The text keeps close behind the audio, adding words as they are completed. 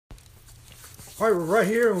All right, we're right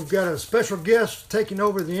here, and we've got a special guest taking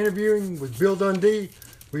over the interviewing with Bill Dundee.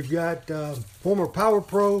 We've got former Power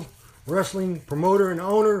Pro wrestling promoter and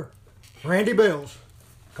owner, Randy Bales.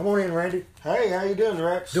 Come on in, Randy. Hey, how you doing,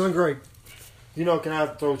 Rex? Doing great. You know, can I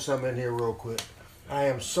throw something in here real quick? I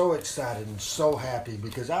am so excited and so happy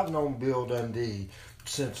because I've known Bill Dundee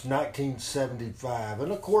since 1975.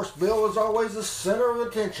 And, of course, Bill is always the center of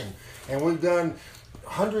attention. And we've done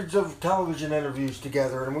hundreds of television interviews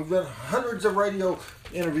together, and we've done hundreds of radio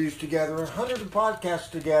interviews together, and hundreds of podcasts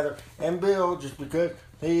together. And Bill, just because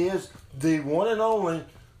he is the one and only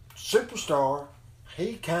superstar,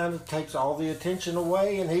 he kind of takes all the attention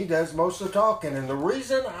away, and he does most of the talking. And the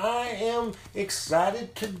reason I am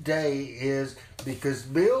excited today is because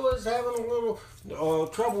Bill is having a little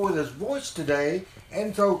trouble with his voice today.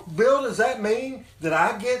 And so, Bill, does that mean that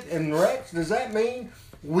I get, and Rex, does that mean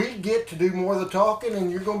we get to do more of the talking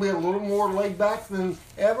and you're going to be a little more laid back than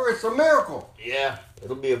ever? It's a miracle. Yeah,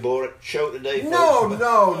 it'll be a boring show today.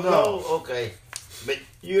 No. Okay. But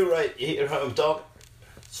you're right. You hear how I'm talking?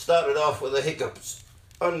 Started off with the hiccups.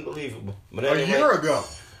 Unbelievable. But anyway,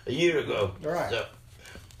 A year ago. Right. So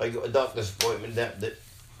I got a doctor's appointment that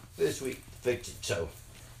this week to fix it. So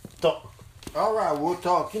talk. All right, we'll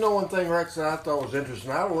talk. You know, one thing, Rex, that I thought was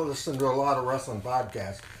interesting, I listen to a lot of wrestling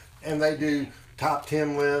podcasts, and they do top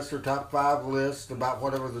 10 lists or top 5 lists about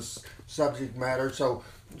whatever the subject matter. So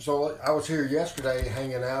I was here yesterday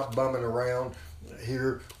hanging out, bumming around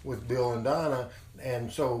here with Bill and Donna.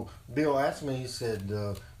 And so Bill asked me, he said,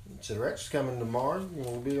 Rex is coming tomorrow. You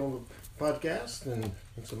want to be on the podcast? And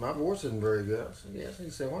he said, my voice isn't very good. I said, yes. He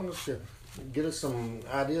said, why don't you get us some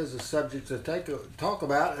ideas of subjects to talk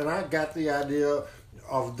about? And I got the idea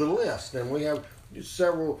of the list. And we have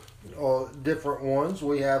several different ones.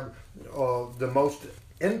 We have the most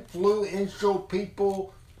influential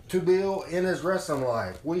people to Bill in his wrestling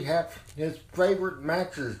life. We have his favorite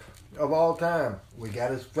matches of all time. We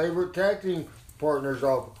got his favorite tag team partners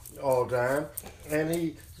of all time. And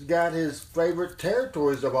he's got his favorite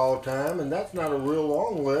territories of all time. And that's not a real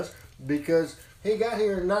long list because he got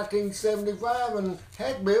here in 1975. And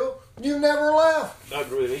heck, Bill, you never left. Not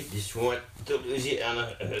really. Just went to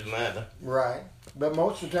Louisiana and Atlanta. Right. But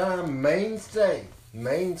most of the time, mainstay.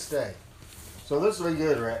 So this will be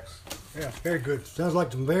good, Rex. Yeah, very good. Sounds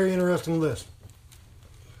like a very interesting list.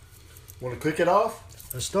 Want to kick it off?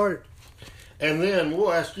 Let's start it. And then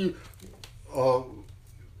we'll ask you,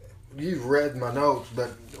 you've read my notes,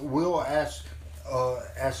 but we'll ask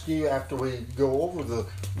you after we go over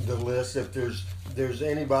the list if there's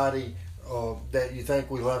anybody that you think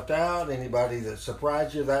we left out, anybody that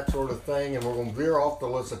surprised you, that sort of thing. And we're going to veer off the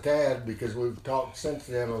list a tad because we've talked since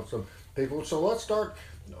then on some people. So let's start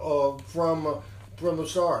from the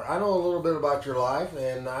start. I know a little bit about your life,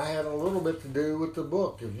 and I had a little bit to do with the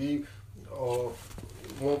book. If you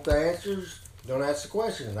want the answers, don't ask the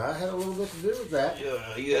questions. I had a little bit to do with that.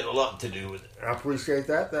 Yeah, you had a lot to do with it. I appreciate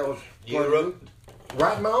that. That was You wrote.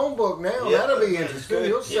 Write my own book now. Yeah, that'll be that's interesting. good.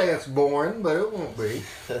 You'll say Yeah. it's boring, but it won't be.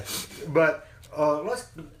 But let's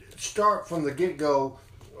start from the get-go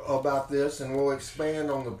about this, and we'll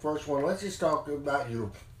expand on the first one. Let's just talk about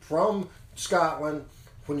you from Scotland.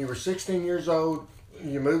 When you were 16 years old,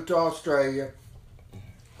 you moved to Australia.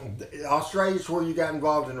 Australia's where you got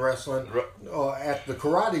involved in wrestling at the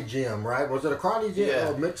karate gym, right? Was it a karate gym Yeah.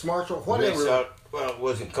 or mixed martial? Whatever. Well, it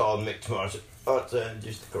wasn't called mixed martial arts,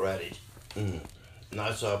 just karate. And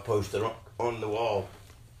I saw a poster on the wall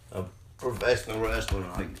of professional wrestling.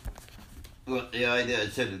 I got the idea. I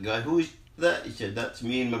said to the guy, "Who's that?" He said, "That's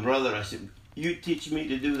me and my brother." I said, "You teach me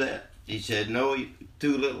to do that?" He said, "No, you're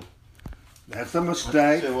too little." That's a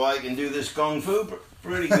mistake. So I can do this kung fu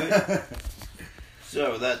pretty good.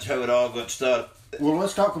 So that's how it all got started. Well,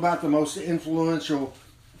 let's talk about the most influential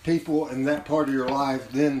people in that part of your life.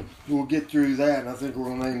 Then we'll get through that, and I think we're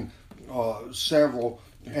going to name several.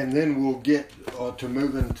 And then we'll get to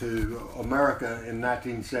moving to America in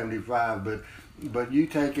 1975. But you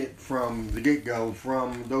take it from the get-go,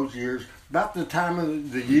 from those years, about the time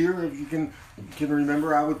of the year, if you can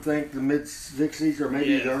remember. I would think the mid-'60s or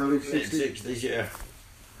maybe the early '60s. Mid-'60s, yeah.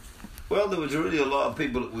 Well, there was really a lot of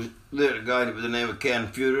people that was there. A guy by the name of Ken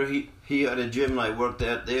Futer, he had a gym and I worked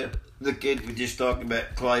out there. The kid we just talked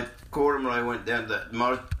about, Clive Corum, I went down to that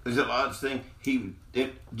martial arts thing. He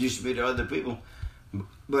introduced me to other people.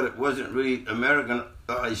 But it wasn't really American.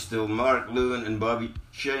 Still Mark Lewin and Bobby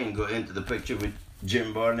Shane got into the picture with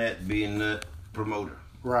Jim Barnett being the promoter.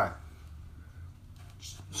 Right.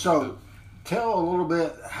 So, tell a little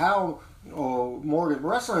bit how Morgan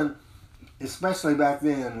wrestling, especially back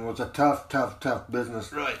then, was a tough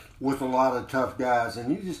business. Right. With a lot of tough guys.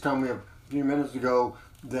 And you just told me a few minutes ago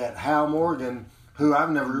that Hal Morgan, who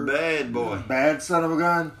I've never Bad boy. bad son of a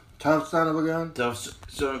gun, tough son of a gun. Tough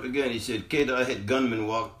son of a gun. He said, "Kid, I had gunmen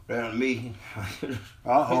walk around me."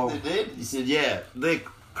 Uh-oh. They did? He said, "Yeah, they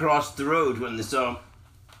crossed the road when they saw him."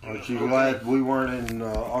 Aren't you glad we weren't in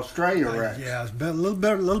Australia, Rex? Yeah, it's a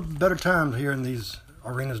little better times here in these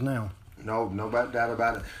arenas now. No doubt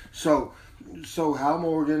about it. So Hal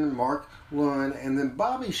Morgan and Mark Lund, and then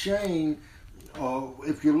Bobby Shane.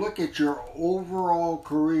 If you look at your overall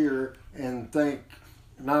career and think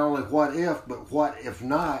not only what if, but what if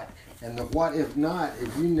not, and the what if not,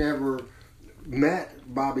 if you never met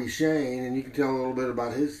Bobby Shane, and you can tell a little bit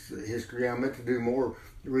about his history. I meant to do more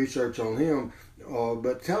research on him,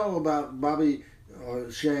 but tell about Bobby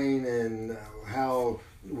Shane and how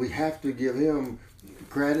we have to give him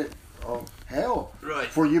credit, hell, Right.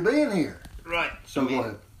 for you being here. Right. So I mean, go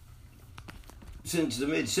ahead. since the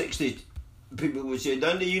mid-'60s, people would say,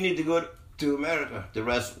 "Dundee, you need to go to America to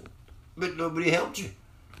wrestle." But nobody helped you.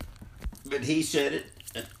 But he said it,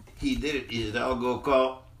 and he did it. He said, "I'll go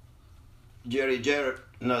call Jerry Jarrett,"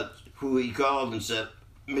 not who he called, and said,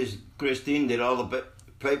 "Miss Christine did all the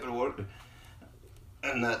paperwork,"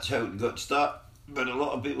 and that's how it got stopped. But a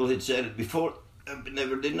lot of people had said it before, and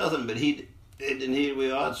never did nothing, but he did, and here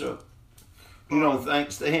we are, so,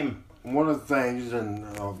 thanks to him. One of the things, and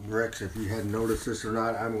Rex, if you hadn't noticed this or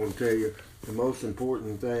not, I'm going to tell you the most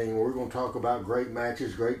important thing. We're going to talk about great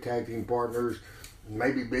matches, great tag team partners,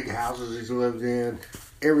 maybe big houses he's lived in,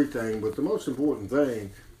 everything. But the most important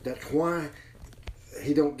thing, that's why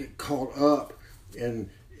he don't get caught up in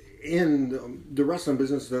the wrestling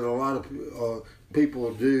business that a lot of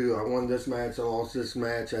people do. I won this match, I lost this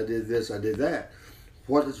match, I did this, I did that.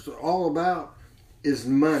 What it's all about is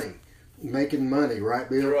money. Making money, right,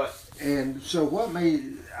 Bill? Right. And so what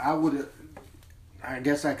made, I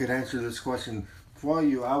guess I could answer this question for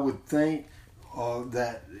you. I would think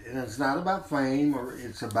that, and it's not about fame, or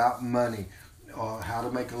it's about money, how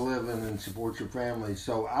to make a living and support your family.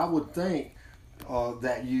 So I would think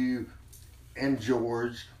that you and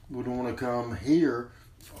George would want to come here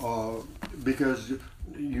because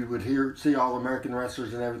you would see all American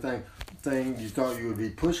wrestlers and everything. You thought you would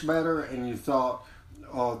be pushed better, and you thought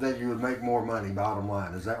that you would make more money, bottom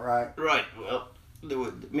line. Is that right? Right. Well,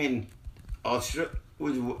 Australia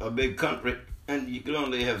was a big country, and you could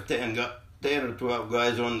only have 10 or 12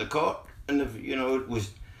 guys on the court. And if it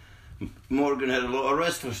was Morgan had a lot of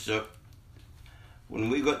wrestlers, so when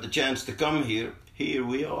we got the chance to come here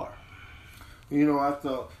we are. I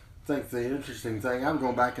think the interesting thing, I'm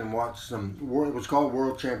going back and watch some. It was called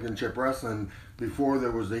World Championship Wrestling before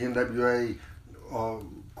there was the NWA.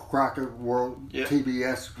 Crockett World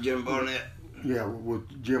TBS. Jim Barnett. Yeah,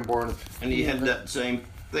 with Jim Barnett. And he had that same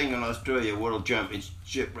thing in Australia, World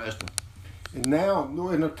Championship Wrestling. And now,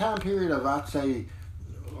 in a time period of, I'd say,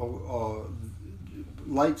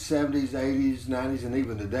 late 70s, 80s, 90s, and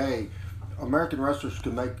even today, American wrestlers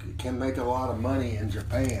can make a lot of money in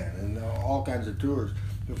Japan and all kinds of tours.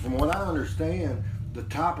 And from what I understand, the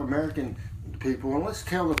top American people, and let's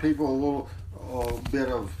tell the people a little bit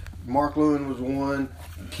of. Mark Lewin was one.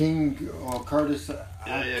 King Curtis.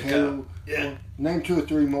 Yeah. Name 2 or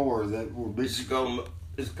 3 more that were big. Skull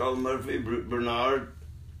Murphy, Bernard,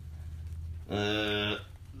 the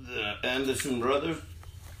Anderson brothers,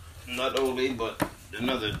 not only but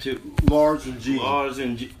another 2. Lars and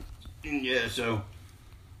Gene. Yeah. So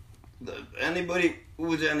anybody who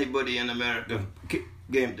was anybody in America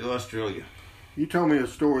came to Australia. You told me a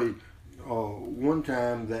story one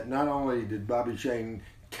time that not only did Bobby Shane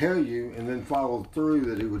tell you and then follow through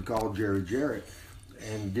that he would call Jerry Jarrett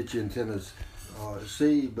and get you in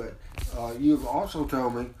Tennessee, but you've also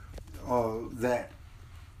told me that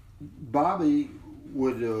Bobby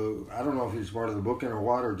would, I don't know if he's part of the booking or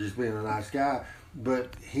what, or just being a nice guy,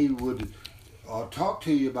 but he would talk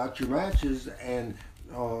to you about your matches and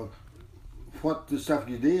what the stuff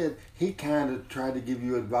you did. He kind of tried to give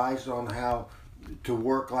you advice on how to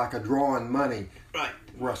work like a drawing money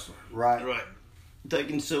wrestler, right? Right.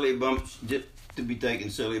 Taking silly bumps, just to be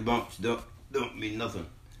taking silly bumps, don't mean nothing.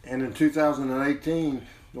 And in 2018,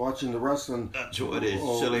 watching the wrestling, that's what it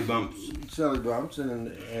is, silly bumps. Silly bumps, and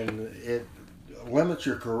it limits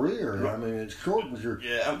your career. Right. I mean, it shortens your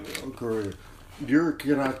career.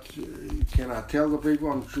 Can I tell the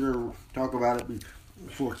people? I'm sure we'll talk about it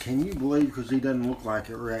before. Can you believe? Because he doesn't look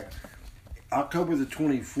like it, Rick. October the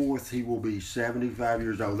 24th, he will be 75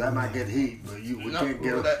 years old. That might get heat, but we can't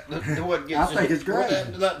get it. I think it's great.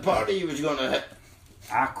 That party he was going to have.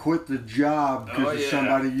 I quit the job because of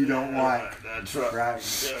somebody you don't like. That's right. Right.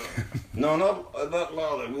 Yeah. No, not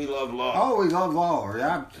Lawler. We love Lawler. Oh, we love Lawler.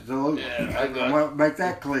 Absolutely. Yeah, I got I want to make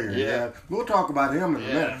that clear. Yeah. We'll talk about him in a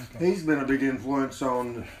Yeah. minute. He's been a big influence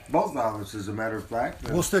on both of us, as a matter of fact.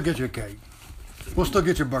 We'll still get you a cake. We'll still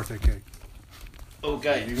get your birthday cake.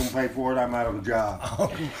 Okay. If you're going to pay for it, I'm out of a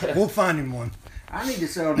job. We'll find him one. I need to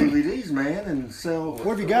sell DVDs, man, and sell. What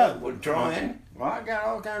have you got? We're trying. Well, I got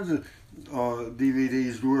all kinds of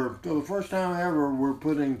DVDs. For the first time ever, we're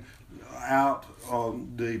putting out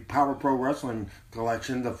the Power Pro Wrestling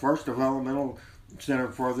Collection, the first developmental center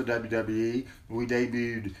for the WWE. We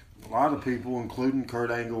debuted a lot of people, including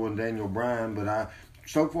Kurt Angle and Daniel Bryan, but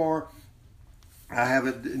so far I have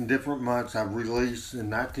it in different months. I've released in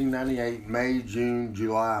 1998, May, June,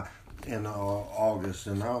 July, and August.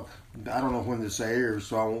 And I don't know when this airs,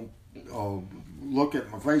 so I won't look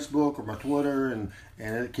at my Facebook or my Twitter, and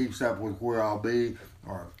it keeps up with where I'll be.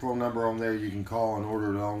 Our phone number on there, you can call and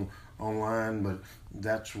order it online, but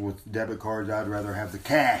that's with debit cards. I'd rather have the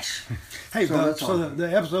cash. Hey, So so that's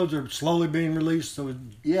the episodes are slowly being released. So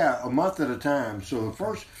Yeah, a month at a time. So the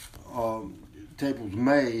first tape was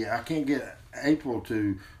May. I can't get April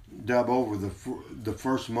to dub over the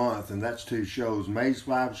first month, and that's 2 shows. May's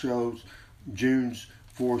 5 shows, June's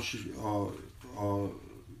 4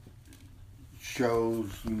 shows,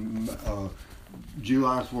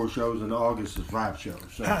 July's 4 shows, and August is 5 shows.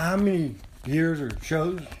 So how many years or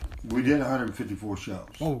shows? we did 154 shows.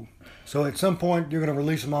 Oh, so at some point you're going to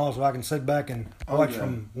release them all, so I can sit back and watch yeah.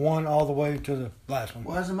 from one all the way to the last one.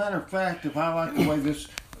 Well, as a matter of fact, if I like the way this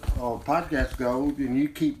podcast goes, and you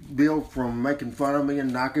keep Bill from making fun of me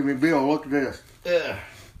and knocking me, Bill, look at this. Yeah.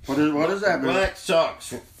 What is that, Bill? Black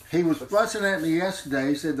socks. He was fussing at me yesterday.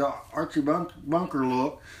 He said the Archie Bunker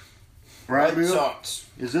look. Right, White Bill? socks.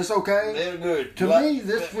 Is this okay? They're good. To Black- me,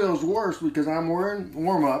 this feels worse because I'm wearing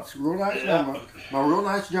warm-ups, real nice Yeah. warm-ups. My real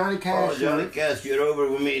nice Johnny Cash Oh, Johnny shirt. Cash, you're over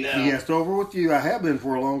with me now. Yes, over with you. I have been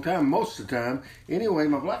for a long time, most of the time. Anyway,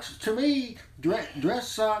 my black, to me, dress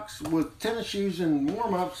socks with tennis shoes and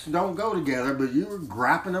warm-ups don't go together, but you were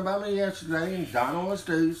griping about me yesterday, and Donna was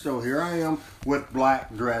too, so here I am with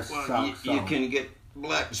black dress Well, socks you on. can get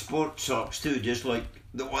black sports socks too, just like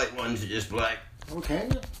the white ones are just black. Oh,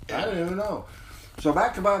 can you? I didn't even know. So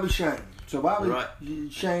back to Bobby Shane. So Bobby Right.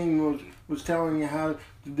 Shane was telling you how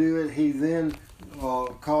to do it. He then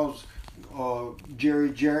calls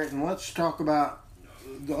Jerry Jarrett. And let's talk about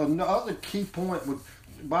the other key point with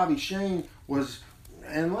Bobby Shane was,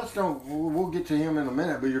 and we'll get to him in a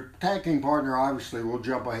minute, but your tag team partner, obviously, we'll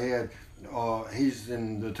jump ahead. He's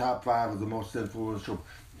in the top 5 of the most influential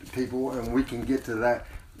people, and we can get to that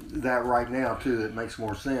right now, too. That makes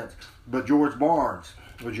more sense. But George Barnes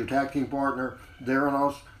was your tag team partner.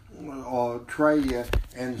 Theranos Trey,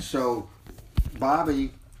 and so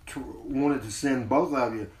Bobby wanted to send both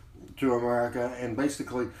of you to America, and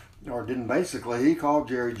he called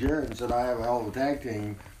Jerry Jarrett and said, I have a hell of a tag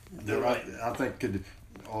team that Right. I think could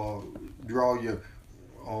draw you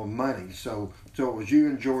money. So it was you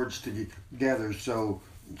and George together. So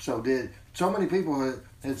many people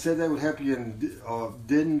had said they would help you and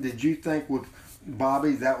didn't. Did you think with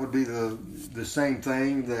Bobby that would be the same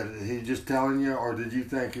thing that he's just telling you, or did you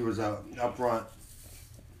think he was a upfront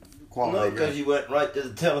quality No, guy? because you went right to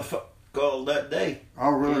the telephone call that day. Oh,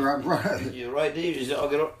 really? Right. You're right there. You said, I'll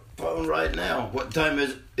get on the phone right now. What time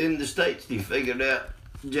is it in the States? He figured out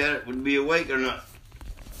Janet would be awake or not.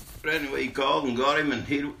 But anyway, he called and got him, and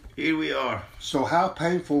here we are. So how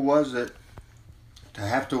painful was it to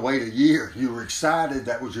have to wait a year? You were excited.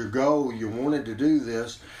 That was your goal. You wanted to do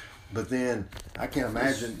this. But then I can't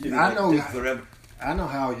imagine. I know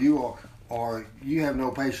how you are. You have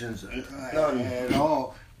no patience at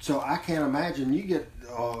all. So I can't imagine. You get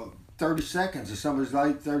 30 seconds. If somebody's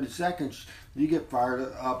late 30 seconds, you get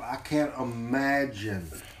fired up. I can't imagine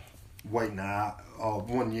waiting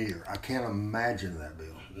 1 year. I can't imagine that, Bill.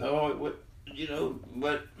 No, but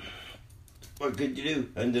what could you do?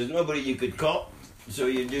 And there's nobody you could call, so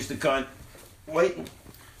you're just the kind waiting.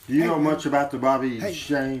 Do you know much about the Bobby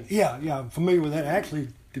Shane? Yeah, I'm familiar with that. Actually,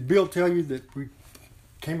 did Bill tell you that we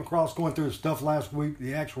came across going through his stuff last week,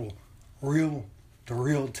 the actual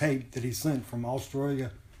reel-to-reel tape that he sent from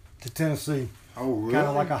Australia to Tennessee? Oh, really? Kind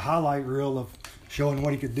of like a highlight reel of showing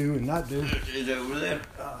what he could do and not do. Is over there?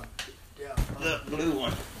 The blue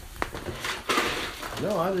one.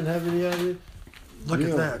 No, I didn't have any idea. Look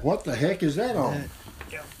at that. What the heck is that on?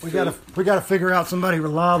 We gotta figure out somebody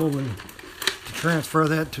reliable and to transfer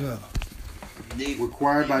that to a.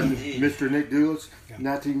 Required by Mr. Nick Doulis,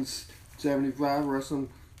 1975 wrestling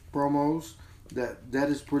promos. That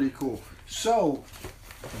is pretty cool. So,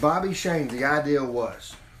 Bobby Shane, the idea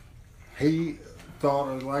was, he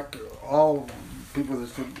thought, like all people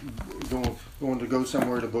that's going to go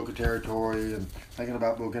somewhere to book a territory and thinking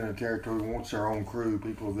about booking a territory wants their own crew,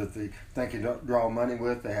 people that they think can draw money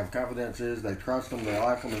with, they have confidences, they trust them, they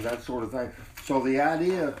like them, and that sort of thing. So the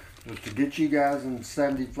idea was to get you guys in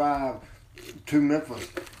 '75 to Memphis,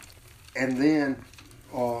 and then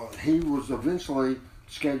he was eventually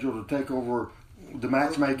scheduled to take over the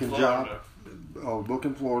matchmaking job, book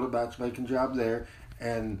in Florida, matchmaking job there,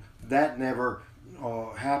 and that never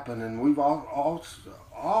happened. And we've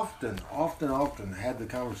often had the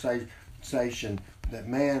conversation that,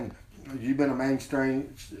 man, you've been a mainstay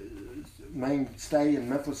in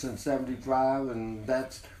Memphis since '75, and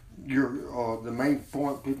that's the main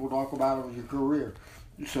point people talk about of your career.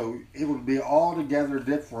 So it would be altogether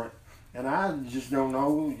different. And I just don't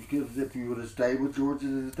know, because if you would have stayed with George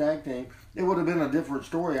as a tag team, it would have been a different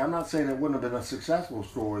story. I'm not saying it wouldn't have been a successful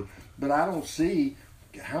story, but I don't see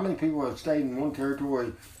how many people have stayed in one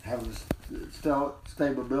territory, have the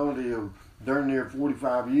stability of darn near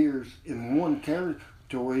 45 years in one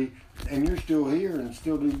territory, and you're still here and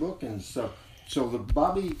still do bookings. So the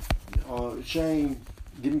Bobby Shane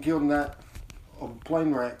getting killed in that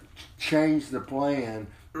plane wreck changed the plan.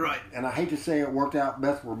 Right. And I hate to say it worked out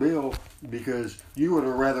best for Bill, because you would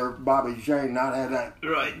have rather Bobby Shane not have that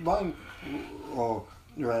plane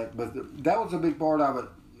wreck. But that was a big part of it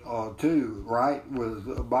too, right?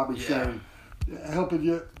 With Bobby Shane helping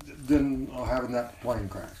you than having that plane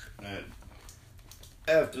crash.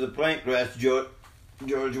 After the plane crash, George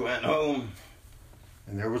went home.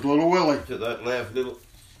 And there was little Willie. To that left little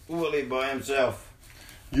Willie by himself.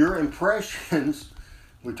 Your impressions,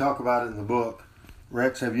 we talk about it in the book.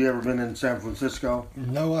 Rex, have you ever been in San Francisco?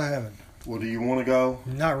 No, I haven't. Well, do you want to go?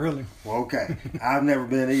 Not really. Well, okay. I've never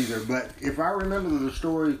been either. But if I remember the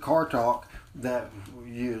story, Car Talk, that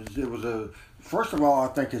it was first of all, I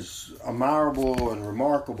think it's admirable and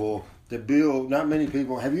remarkable that Bill, not many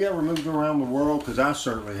people, have you ever moved around the world? Because I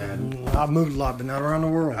certainly hadn't. I've moved a lot, but not around the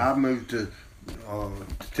world. I moved to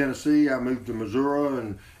Tennessee. I moved to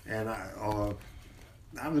Missouri, and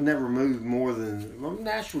I've never moved more than,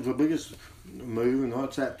 Nashville's the biggest move, and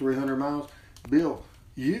what's that, 300 miles? Bill,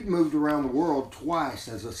 you've moved around the world twice,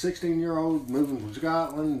 as a 16-year-old moving from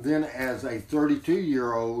Scotland, then as a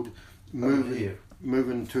 32-year-old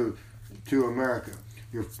moving to America.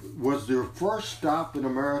 Was your first stop in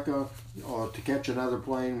America to catch another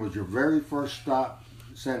plane, was your very first stop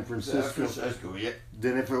San Francisco? San Francisco, yeah.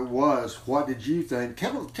 Then if it was, what did you think?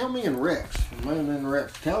 Tell me and Rex,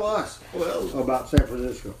 tell us about San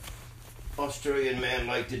Francisco. Australian men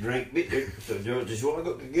like to drink beer. So George, just want to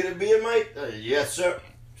go get a beer, mate? Yes, sir.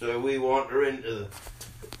 So we wander into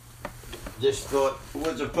just thought,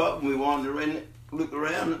 what's the problem? We wander in, look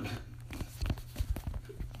around.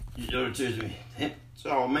 George says to me, it's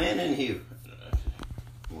all men in here.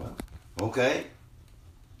 Well, okay.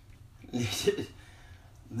 He said,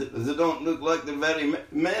 they don't look like they're very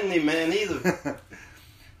manly men either.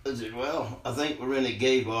 I said, well, I think we're in a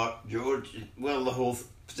gay bar, George. Well, the whole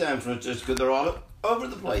San Francisco, they're all over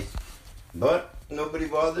the place. But nobody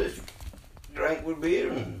bothers. Drank with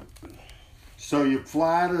beer. So you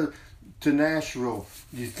fly to Nashville.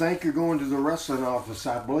 You think you're going to the wrestling office,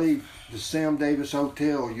 I believe, the Sam Davis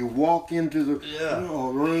Hotel. You walk into the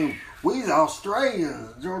room. We's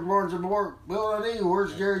Australians. George Burns and Bill O'Neill.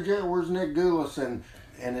 Where's Jerry Jarrett? Where's Nick Gulas? And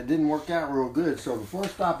it didn't work out real good. So the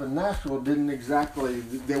first stop in Nashville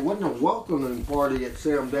there wasn't a welcoming party at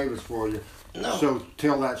Sam Davis for you. No. So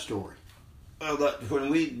tell that story. Well, when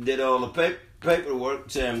we did all the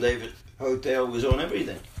paperwork, Sam Davis Hotel was on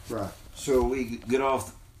everything. Right. So we get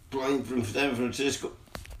off the plane from San Francisco,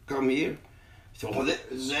 come here. So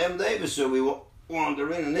Sam Davis, so we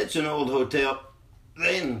wander in, and it's an old hotel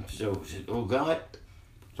then. So we said, oh, God.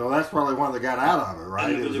 So that's probably why they got out of it,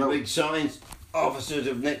 right? And it was a big sign, officers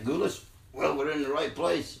of Nick Gulas. Well, we're in the right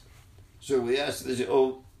place. So we asked this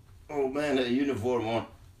old man had a uniform on.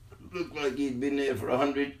 Looked like he'd been there for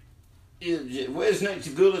 100 years. Where's Nick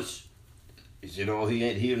Gulas? He said, oh, he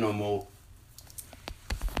ain't here no more.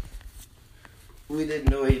 We didn't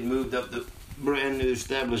know he'd moved up the brand new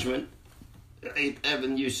establishment, 8th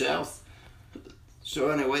Avenue South. So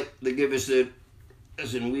anyway, they give us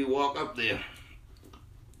and we walk up there.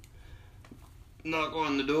 Knock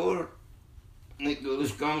on the door. Nick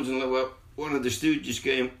Gulas comes and one of the stooges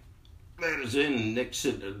came, let us in, and Nick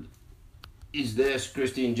said, is there's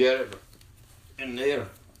Christine Jarrett in there.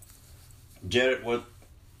 Jarrett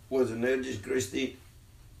wasn't there, just Christine,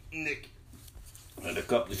 Nick, and a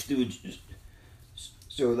couple of stooges.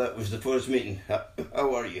 So that was the first meeting.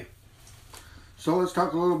 How are you? So let's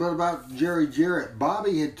talk a little bit about Jerry Jarrett.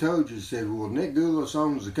 Bobby had told you, said, well, Nick Gulas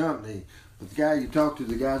owns the company. But the guy you talk to,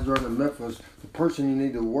 the guys running Memphis, the person you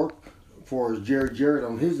need to work for is Jerry Jarrett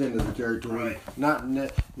on his end of the territory, Right. not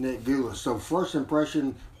Nick Gulas. So first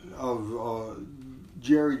impression of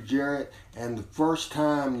Jerry Jarrett, and the first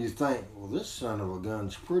time you think, well, this son of a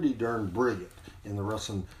gun's pretty darn brilliant in the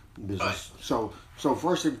wrestling business. Right. So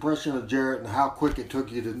first impression of Jarrett and how quick it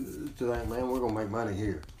took you to think, man, we're gonna make money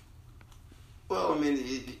here. Well, I mean,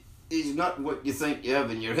 he's not what you think you have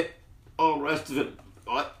in your head. All the rest of it,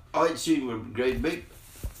 I'd seen were great big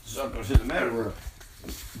suckers in America.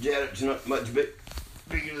 Jarrett's not much bigger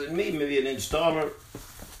than me, maybe an inch taller.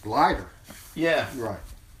 Lighter, Yeah, right?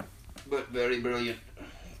 but very brilliant.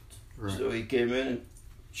 Right. So he came in and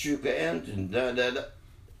shook hands and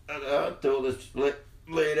told us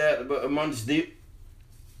laid out about a month's deal.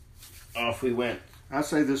 Off we went. I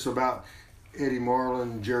say this about Eddie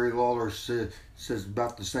Marlin. Jerry Lawler says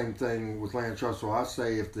about the same thing with Lance Russell. I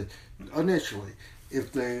say if there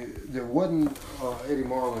wasn't Eddie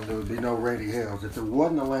Marlin, there would be no Randy Hales. If there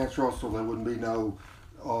wasn't a Lance Russell, there wouldn't be no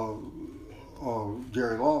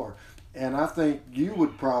Jerry Lawler. And I think you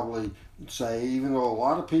would probably say, even though a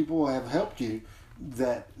lot of people have helped you,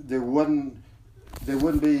 that there might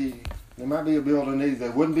be a Bill Dundee.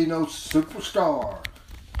 There wouldn't be no superstar,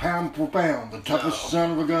 pound for pound, the toughest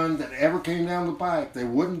son of a gun that ever came down the pike. There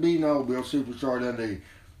wouldn't be no Bill Superstar Dundee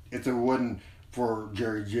if there wasn't for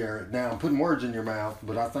Jerry Jarrett. Now I'm putting words in your mouth,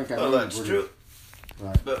 but I think I know. Well, that's true.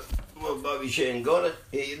 Right. But Bobby Shane got it.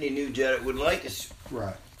 He knew Jarrett would like us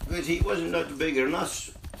Right. because he wasn't much bigger than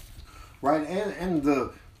us. Right, and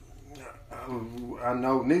I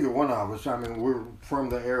know neither one of us. I mean, we're from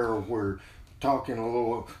the era where talking a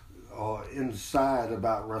little inside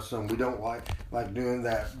about wrestling. We don't like doing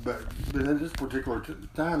that, but in this particular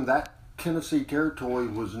time, that Tennessee territory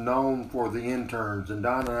was known for the interns and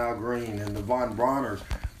Don and Al Green and the Von Brauners.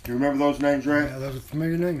 Do you remember those names, right? Yeah, those are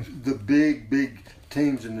familiar names. The big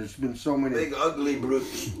teams, and there's been so many Big ugly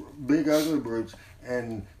brutes. big ugly brutes.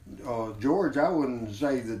 And George, I wouldn't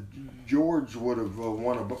say that George would have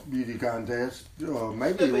won a beauty contest.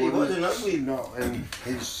 Maybe Yeah, but he wasn't ugly. No, and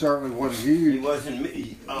he certainly wasn't huge. He wasn't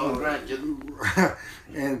me. I'll grant you.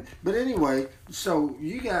 But anyway, so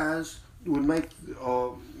you guys would make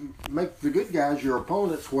the good guys your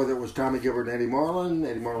opponents, whether it was Tommy Gilbert and Eddie Marlin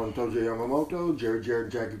and Tojo Yamamoto, Jerry Jarrett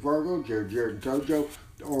and Jackie Fargo, Jerry Jarrett and Tojo,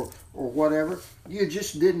 or whatever. You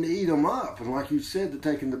just didn't eat them up, and like you said,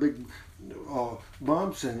 taking the big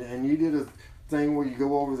bumps, and you did a thing where you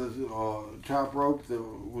go over the top rope that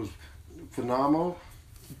was phenomenal.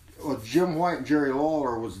 Jim White and Jerry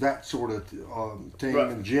Lawler was that sort of team,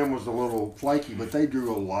 Right. and Jim was a little flaky, but they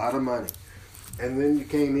drew a lot of money. And then you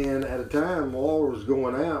came in at a time Lawler was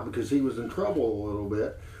going out because he was in trouble a little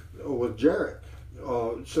bit with Jarrett.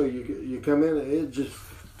 So you come in, and it just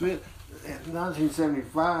fit. In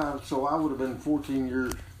 1975, so I would have been 14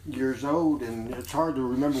 years old, and it's hard to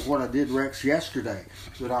remember what I did, Rex, yesterday.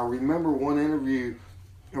 But I remember one interview.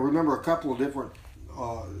 I remember a couple of different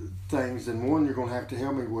things, and one you're going to have to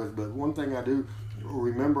help me with. But one thing I do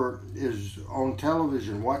remember is on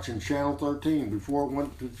television, watching Channel 13 before it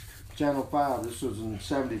went to Channel 5. This was in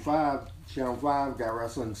 75. Channel 5 got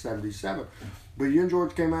wrestling in 77. But you and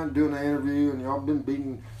George came out and doing an interview, and y'all been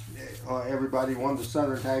beating everybody. Won the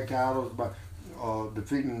Southern Tag titles by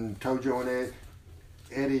defeating Tojo and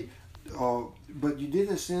Eddie. But you did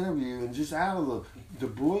this interview, and just out of the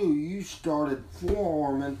blue, you started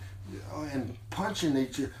forearming and punching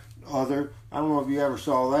each other. I don't know if you ever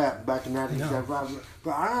saw that back in 1975. No.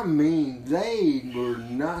 But I mean, they were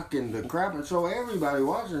knocking the crap out. So everybody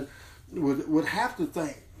watching would have to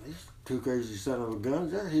think, these two crazy son of a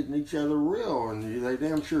guns, they're hitting each other real, and they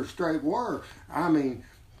damn sure straight were. I mean,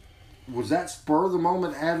 was that spur of the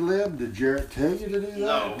moment ad lib? Did Jarrett tell you to do that?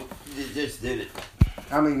 No, he just did it.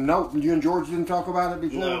 I mean, no, you and George didn't talk about it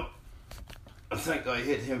before? No. I think I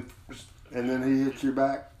hit him first. And then he hit you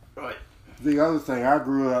back? Right. The other thing, I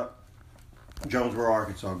grew up Jonesboro,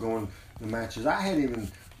 Arkansas, going to matches. I hadn't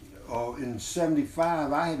even, in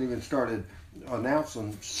 75, I hadn't even started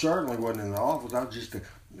announcing. Certainly wasn't in the office. I was just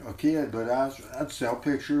a kid, but I'd sell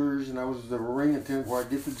pictures, and I was the ring attendant where I'd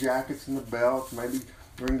get the jackets and the belts, maybe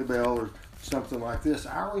ring the bell or something like this.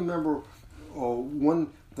 I remember one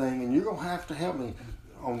thing, and you're going to have to help me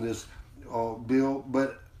on this, Bill,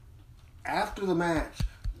 but after the match,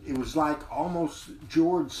 it was like almost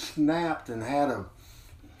George snapped and had a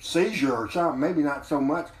seizure or something. Maybe not so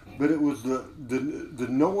much, but it was the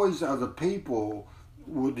noise of the people.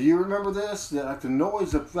 Do you remember this? That like the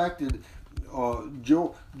noise affected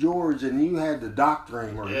George, and you had to doctor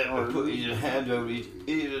him. Put his hand over his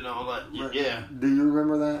ear and all that. Yeah. Do you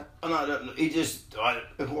remember that? And I don't know. He just,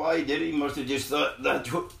 why he did it, he must have just thought that's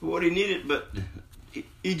what he needed, but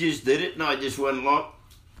he just did it, and I just went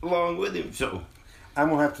along with him, so. I'm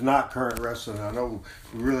going to have to knock current wrestling. I know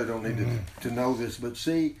we really don't need to know this, but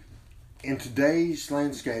see, in today's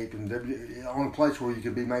landscape, and on a place where you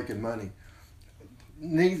could be making money,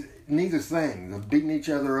 neither thing, the beating each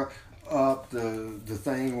other up, the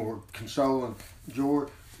thing, or consoling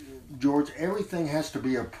George, everything has to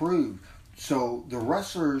be approved. So the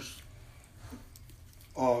wrestlers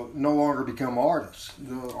no longer become artists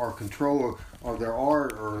or control of their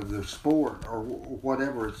art or their sport or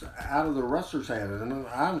whatever. It's out of the wrestlers' hand. And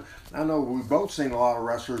I know we've both seen a lot of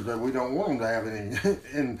wrestlers that we don't want them to have any.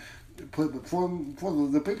 And for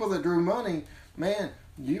the people that drew money, man,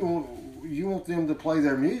 you want them to play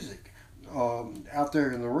their music out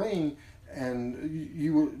there in the ring,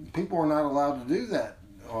 and people are not allowed to do that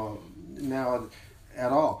now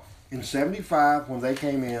at all. In '75, when they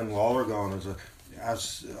came in, Lawler Gone, as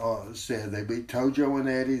I said, they beat Tojo and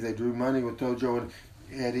Eddie. They drew money with Tojo and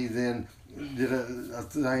Eddie. Then did a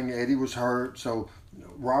thing. Eddie was hurt, so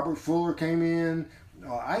Robert Fuller came in.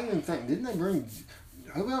 I even think, didn't they bring?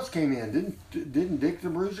 Who else came in? Didn't Dick the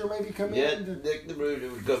Bruiser maybe come in? Yeah, Dick the Bruiser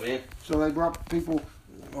would come in. So they brought people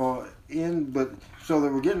in, but so they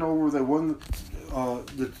were getting over. They won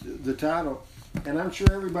the title, and I'm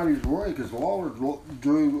sure everybody was worried because Lawler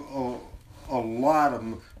drew a lot of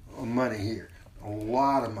money here, a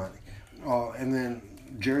lot of money, and then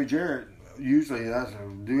Jerry Jarrett usually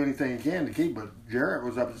doesn't do anything he can to keep, but Jarrett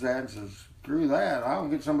was up his ass and says, "Screw that! I'll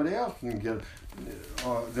get somebody else and get."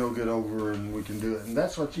 They'll get over and we can do it. And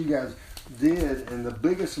that's what you guys did. And the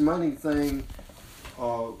biggest money thing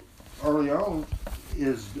early on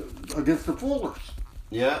is against the Fullers.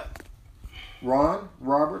 Yeah. Ron,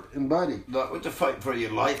 Robert, and Buddy. That was a fight for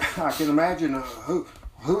your life. I can imagine who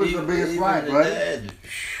was the biggest fight, Buddy?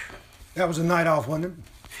 That was a night off, wasn't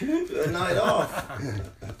it? A night off.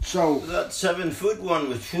 So that 7-foot one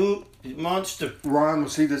was monster. Ron,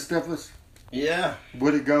 was he the stiffest? Yeah.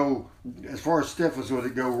 Would it go, as far as stiffest, would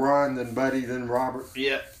it go Ron, then Buddy, then Robert?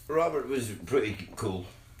 Yeah, Robert was pretty cool.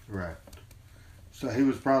 Right. So he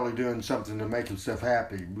was probably doing something to make himself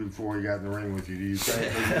happy before he got in the ring with you. Do you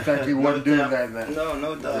think he wasn't doing that? No,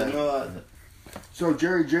 no doubt. No. So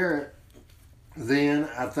Jerry Jarrett, then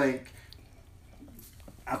I think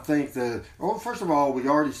first of all, we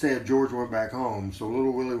already said George went back home, so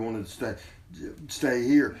Little Willie wanted to stay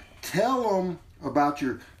here. Tell them about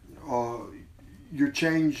your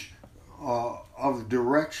change of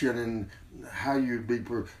direction and how you'd be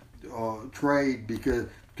portrayed, because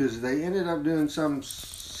they ended up doing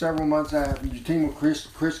several months after you team with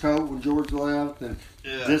Chris Cope when George left and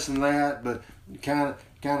this and that, but kind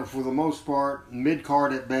of for the most part mid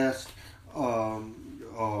card at best.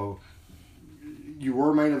 You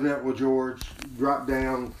were main event with George, dropped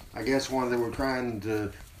down. I guess they were trying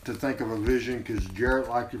to think of a vision because Jarrett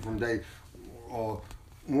liked you from day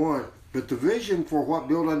one. But the vision for what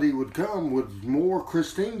Bill Dundee would come was more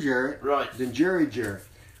Christine Jarrett than Jerry Jarrett.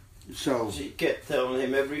 So she kept telling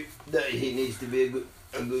him every day he needs to be a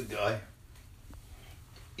good guy.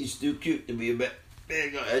 He's too cute to be a bad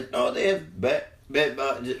guy. No, they have bad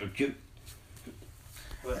bodies that are cute.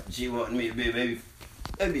 But she wanted me to be a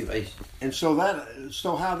baby face. And so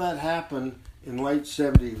how that happened in late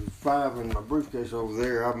 '75 in my briefcase over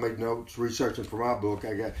there. I've made notes researching for my book.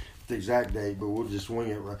 I got the exact date, but we'll just wing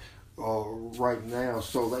it right now.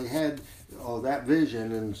 So they had that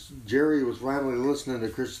vision, and Jerry was finally listening to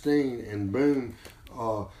Christine, and boom,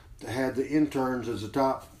 had the interns as the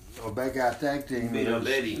top bad guy tag team. Beat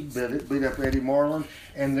up Eddie Marlin,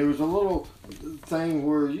 and there was a little thing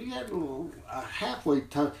where you had a halfway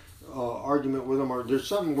argument with him, or there's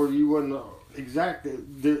something where you wasn't exactly.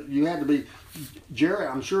 You had to be. Jerry,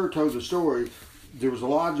 I'm sure, told the story. There was a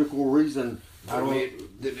logical reason. I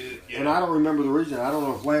don't remember the reason. I don't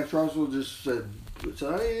know if Lance Russell just said,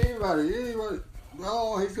 "Hey, anybody,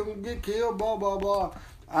 oh, he's gonna get killed," blah blah blah.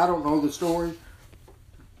 I don't know the story,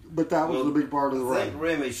 but that was the big part of the ring. I think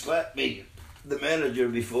Remy slapped me, the manager,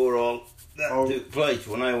 before all that took place.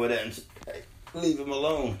 When I went out and said, "Hey, leave him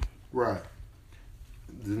alone." Right.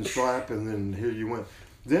 Then slap, and then here you went.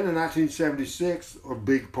 Then in 1976, a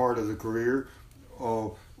big part of the career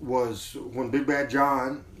was when Big Bad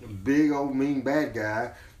John, big old mean bad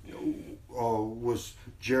guy, was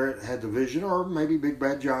Jarrett had the vision, or maybe Big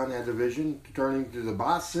Bad John had the vision, turning to the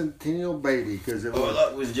Bicentennial Baby, because it was.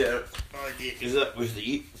 That was Jarrett's idea, because that was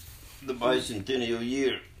the bicentennial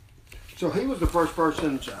year. So he was the first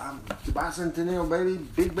person to bicentennial baby,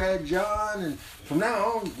 Big Bad John, and from now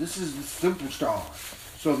on, this is the Superstar.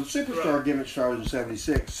 So the Superstar gimmick started in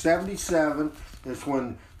 76. 77 is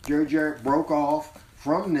when Jerry Jarrett broke off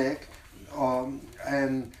from Nick,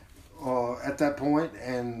 and at that point,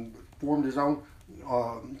 and formed his own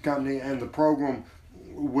company, and the program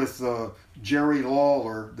with Jerry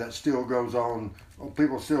Lawler that still goes on.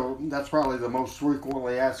 People still, that's probably the most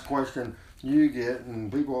frequently asked question you get,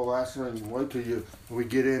 and people will ask me, wait till we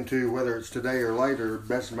get into whether it's today or later,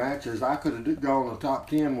 best matches. I could have gone the top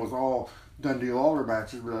 10 with all Dundee Lawler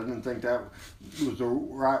matches, but I didn't think that was the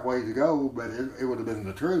right way to go, but it would have been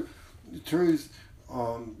the truth.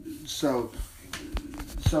 So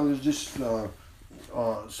there's just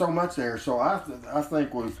so much there. So I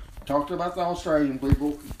think we talked about the Australian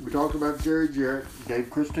people. We talked about Jerry Jarrett. Gave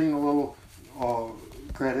Christine a little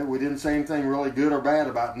credit. We didn't say anything really good or bad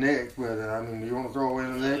about Nick, but I mean, you want to throw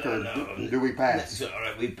in Nick, or do we pass? It's all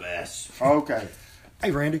right, we pass. Okay.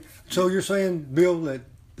 Hey, Randy. So you're saying, Bill, that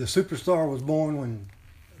the Superstar was born when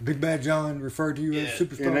Big Bad John referred to you as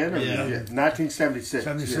Superstar? In the interview, yeah. 1976.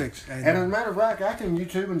 76. Yeah. And as a matter of fact, I can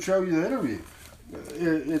YouTube and show you the interview.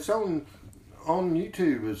 It's on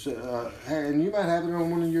YouTube. It's and you might have it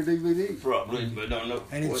on one of your DVDs. Probably, but I don't know.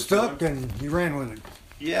 And it stuck, and you ran with it.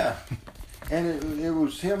 Yeah. And it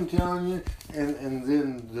was him telling you, and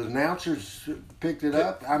then the announcers picked it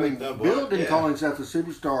up. I mean, Bill didn't call himself the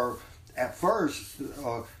Superstar at first.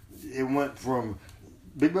 It went from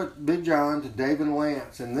Big John to Dave and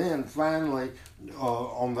Lance, and then finally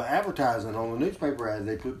on the advertising, on the newspaper ad,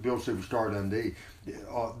 they put Bill Superstar Dundee.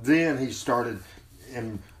 Then he started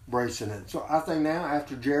embracing it. So I think now,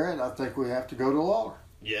 after Jarrett, I think we have to go to Lawler.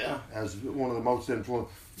 Yeah. As one of the most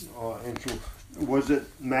influential. Was it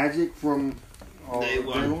magic from day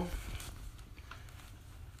one?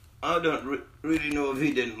 I don't really know if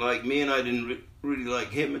he didn't like me, and I didn't really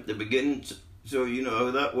like him at the beginning. So you know how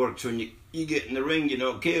that works. When you get in the ring, you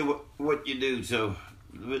don't care what you do. So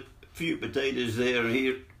a few potatoes there,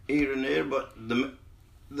 here and there, but the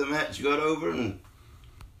match got over, and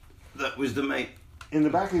that was the main. In the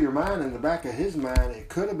back of your mind, in the back of his mind, it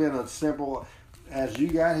could have been as simple as you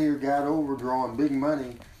got here, got over drawing big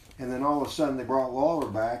money, and then all of a sudden they brought Lawler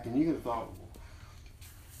back, and you could have thought,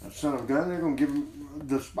 that son of a gun, they're going to give him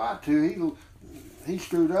the spot to. He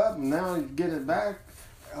screwed up, and now he's getting it back.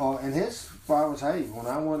 And his spot was, hey, when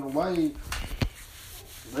I went away,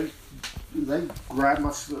 they grabbed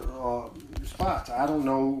my spots. I don't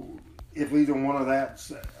know if either one of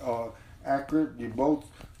that's accurate. You both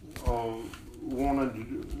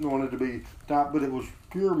wanted to be top, but it was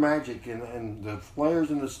pure magic, and the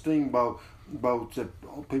Flares and the Steamboats that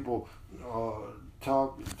people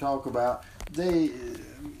talk about. They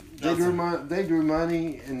drew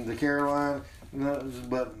money in the Carolina,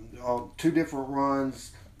 but two different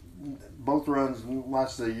runs. Both runs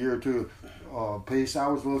lasted a year or two piece. I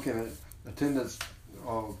was looking at attendance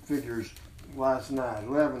figures last night: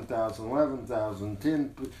 11,000,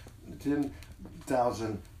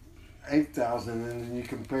 10,000, 8,000, and then you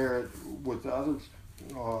compare it with the other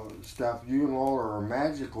stuff. You and Lawler are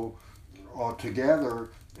magical together,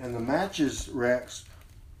 and the matches, Rex,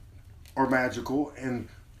 are magical, and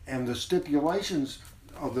the stipulations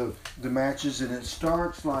of the matches, and it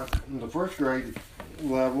starts like in the first grade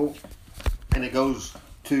level, and it goes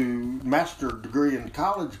to master degree in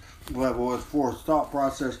college level as for thought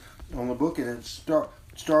process on the book, and it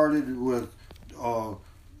started with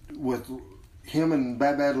him and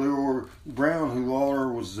Bad Leroy Brown, who Lawler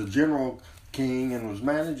was the general king and was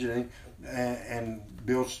managing, and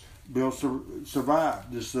Bill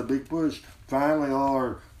survived. This is a big push. Finally,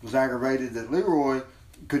 Lawler was aggravated that Leroy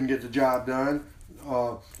couldn't get the job done.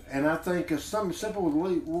 And I think it's something simple with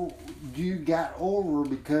Lee. You got over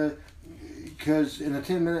because in a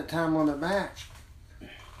 10-minute time limit match,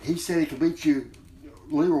 he said he could beat you,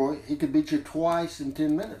 Leroy. He could beat you twice in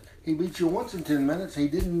 10 minutes. He beat you once in 10 minutes. He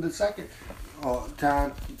didn't the second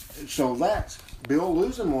time. So that's Bill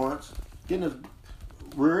losing once, getting his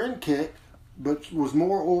rear end kicked, but was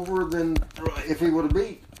more over than if he would have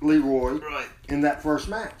beat Leroy in that first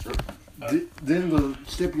match. Then the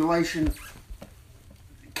stipulation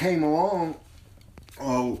came along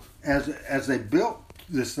as they built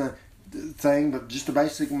this thing, but just a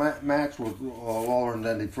basic match with Lawler and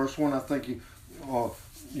Dundee. First one, I think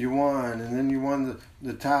you won, and then you won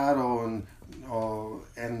the title, and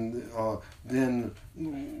then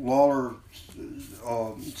Lawler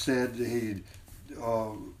said he'd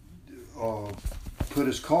put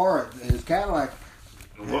his Cadillac.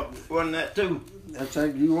 Won that too. That's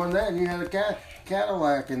like you won that, and you had a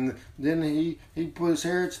Cadillac, and then he put his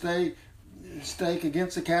Heritage State stake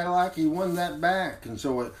against the Cadillac, he won that back, and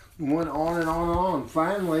so it went on and on and on.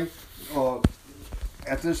 Finally,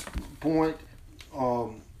 at this point,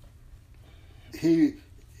 it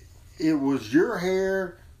was your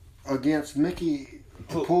hair against Mickey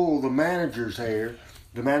Poole, the manager's hair.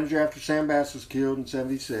 The manager after Sam Bass was killed in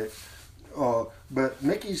 '76. But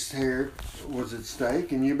Mickey's hair was at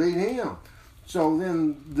stake, and you beat him. So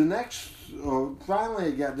then the next, finally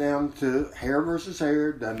it got down to hair versus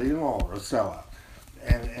hair, Dundee and Lawler, a sellout.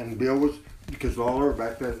 And Bill was, because Lawler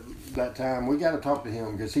back that time, we got to talk to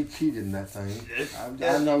him because he cheated in that thing.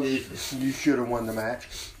 I know you should have won the match.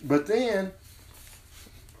 But then,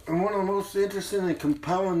 one of the most interesting and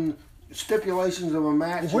compelling stipulations of a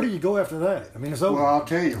match. Well, where do you go after that? I mean, it's over. Well, I'll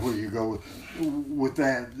tell you where you go with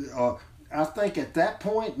that. I think at that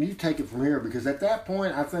point, you take it from here, because at that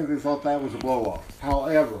point, I think they thought that was a blow-off.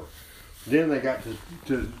 However, then they got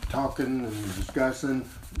to talking and discussing,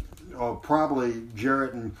 probably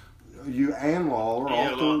Jarrett and you and Lawler.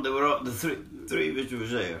 Yeah, they were all, the three of us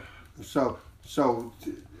was there. So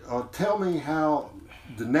tell me how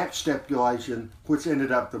the next stipulation, which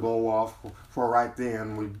ended up the blow-off for right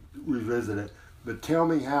then, we revisit it, but tell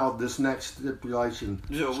me how this next stipulation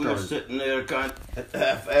So started. we were sitting there kind of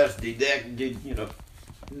half-assed, dejected,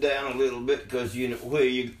 down a little bit, because, where are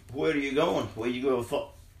you going? Where you go?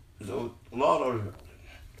 So Lawler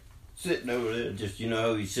sitting over there, just,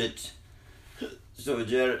 how he sits. So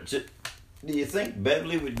Jarrett said, do you think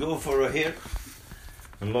Beverly would go for a hit?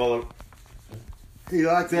 And Lawler, He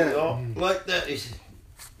liked that. like that, he said,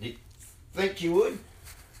 do you think you would?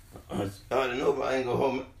 I don't know, but I can go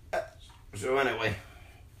home. So anyway,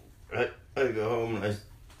 right, I go home and I said,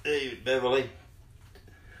 hey, Beverly,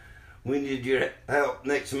 we need your help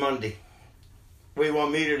next Monday. What do you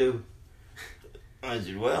want me to do? I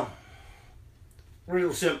said, well,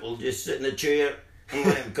 real simple, just sit in a chair and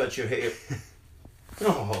let him cut your hair.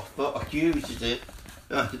 Oh, fuck you, she said.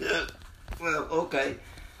 I said, well, okay.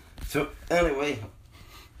 So anyway,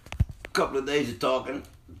 a couple of days of talking,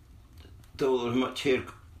 told her how much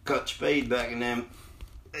haircuts paid back in them.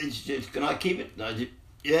 And she said, can I keep it? And I said,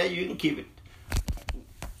 yeah, you can keep it.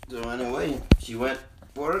 So anyway, she went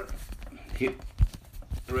for it.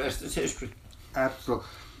 The rest is history. Absolutely.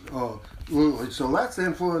 So that's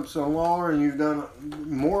influence on Lawler, and you've done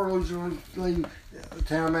more originally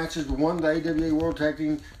town matches, won the AWA World Tag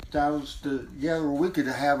Team titles together. We could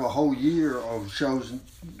have a whole year of shows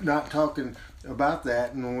not talking about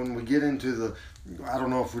that. And when we get into I don't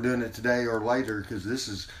know if we're doing it today or later, because this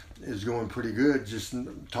is going pretty good, just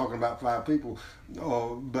talking about 5 people.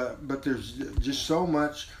 But there's just so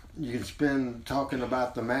much you can spend talking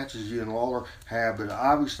about the matches you and Lawler have. But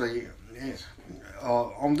obviously,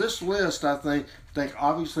 on this list, I think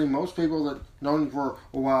obviously most people that known him for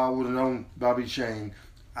a while would have known Bobby Shane.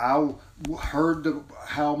 I heard the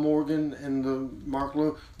Hal Morgan and the Mark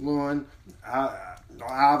Lewin. I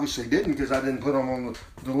obviously didn't, because I didn't put them on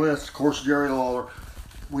the list. Of course, Jerry Lawler.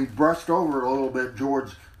 We brushed over a little bit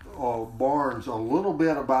George Barnes, a little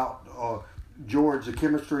bit about George, the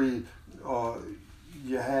chemistry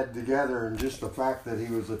you had together, and just the fact that he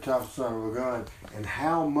was a tough son of a gun, and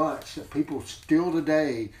how much people still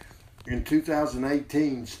today in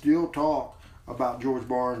 2018 still talk about George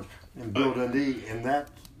Barnes and Bill Dundee in that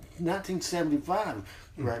 1975.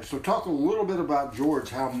 Right. So talk a little bit about George,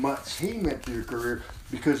 how much he meant to your career,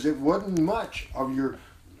 because it wasn't much of your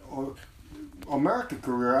American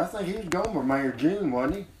career. I think he was gone by May or June,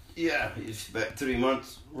 wasn't he? Yeah, it's about 3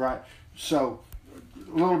 months. Right. So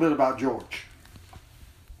a little bit about George.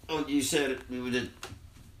 Oh, you said it. He was a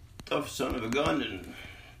tough son of a gun, and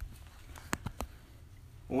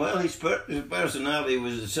well, his personality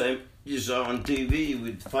was the same you saw on TV. He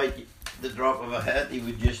would fight the drop of a hat. He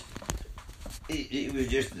would just. He was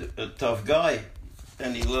just a tough guy,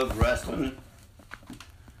 and he loved wrestling.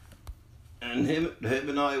 And him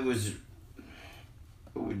and I was,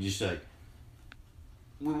 what would you say?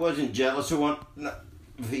 We wasn't jealous of one.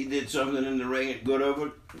 If he did something in the ring and got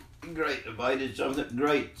over, great. If I did something,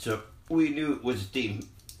 great. So we knew it was a team.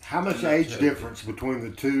 How much age difference between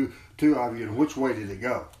the two of you, and which way did it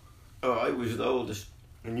go? Oh, I was the oldest.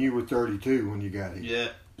 And you were 32 when you got here. Yeah,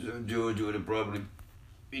 so George would have probably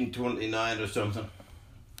been 29 or something.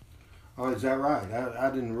 Oh, is that right? I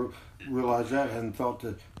didn't realize that. I hadn't thought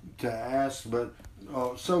to ask. But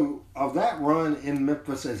so of that run in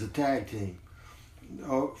Memphis as a tag team,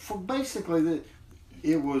 for basically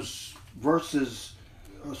it was versus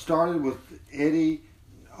started with Eddie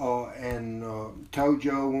and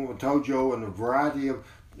Tojo. Went with Tojo and a variety of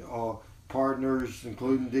partners,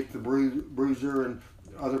 including Dick the Bruiser and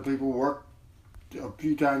other people. Worked a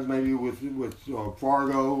few times maybe with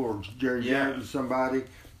Fargo or Jerry Yeah. Jarrett and somebody,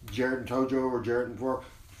 Jarrett and Tojo or Jarrett and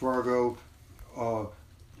Fargo,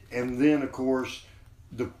 and then of course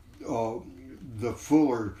the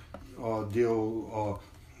Fuller deal.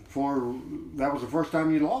 Fuller, that was the first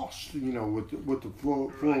time you lost, with the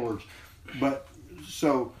Fullers. But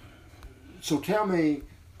so tell me,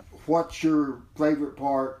 what's your favorite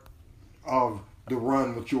part of the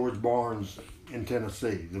run with George Barnes in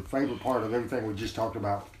Tennessee? The favorite part of everything we just talked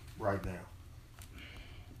about right now.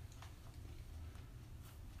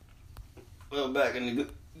 Well, back in the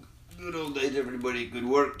good old days, everybody could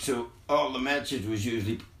work, so all the matches was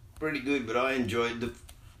usually pretty good. But I enjoyed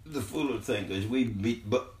the Fuller thing because we beat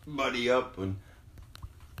Buddy up, and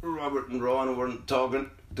Robert and Ron weren't talking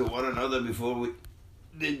to one another before we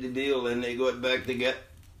did the deal, and they got back together,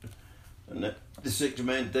 and the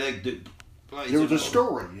 6-man tag took place. There was a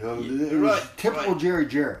story. It was typical Jerry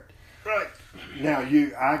Jarrett. Right. Now,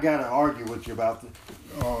 I got to argue with you about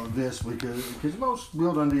this because most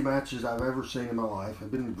Bill Dundee matches I've ever seen in my life have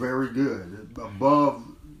been very good, above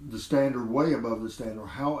the standard, way above the standard.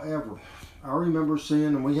 However, I remember seeing,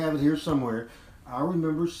 and we have it here somewhere, I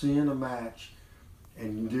remember seeing a match,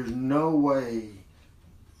 and there's no way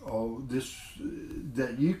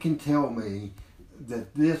that you can tell me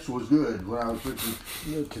that this was good. When I was looking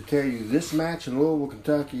to tell you, this match in Louisville,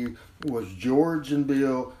 Kentucky was George and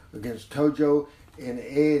Bill against Tojo and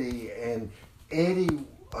Eddie, and Eddie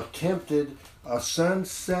attempted a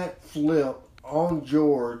sunset flip on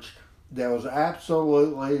George that was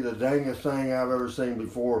absolutely the dangest thing I've ever seen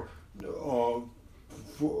before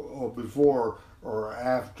or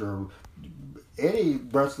after. Eddie,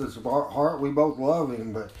 bless his heart, we both love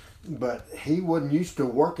him, but he wasn't used to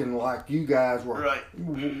working like you guys were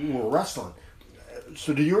wrestling.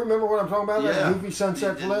 So do you remember what I'm talking about? Yeah. That goofy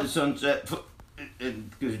sunset flip? The sunset flip.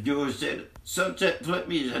 Because George said, sunset flip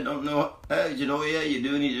me. He said, I don't know how. He said, oh yeah, you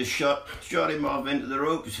do. And he just shot him off into the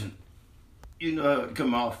ropes, and you know how it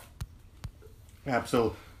come off.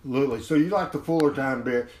 Absolutely. So you like the Fuller time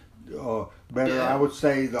better. Yeah. I would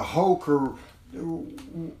say the Hoker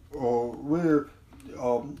we're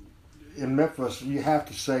in Memphis. You have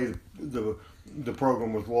to say the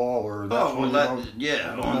program with Lawler. That's Oh, well,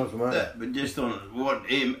 right. that, but just on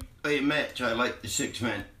a match, I like the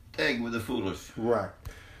 6-man tag with the Fullers. Right.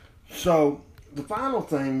 So the final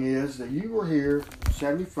thing is that you were here,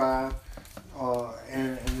 75,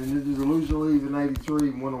 and then the loser leave in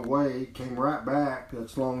 83 went away, came right back.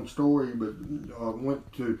 That's a long story, but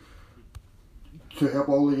went to help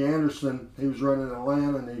Ole Anderson. He was running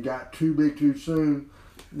Atlanta, and he got too big too soon.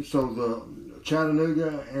 So the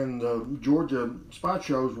Chattanooga and the Georgia spot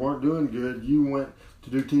shows weren't doing good. You went to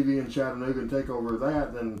do TV in Chattanooga and take over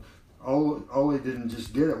that. Then Ole didn't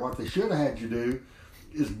just get it. What they should have had you do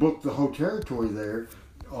is book the whole territory there.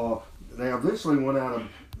 They eventually went out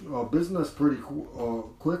of business pretty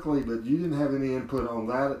quickly, but you didn't have any input on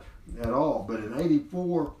that at all. But in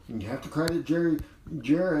 '84, and you have to credit Jerry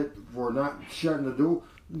Jarrett for not shutting the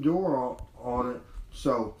door on it.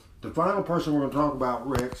 So the final person we're going to talk about,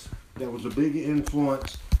 Rex, that was a big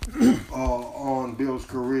influence on Bill's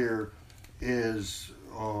career is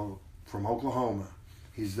from Oklahoma.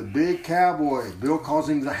 He's the big cowboy. Bill calls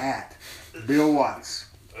him the Hat. Bill Watts.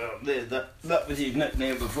 That was his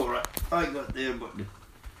nickname before I got there, but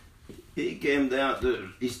he came down to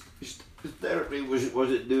his therapy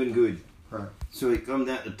wasn't doing good. Right. So he come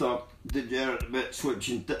down to talk to Jarrett about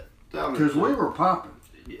switching talent. Because we were popping.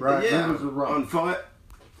 Right. Yeah, That was the right. on fire.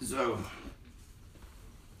 So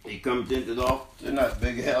he comes into the office in that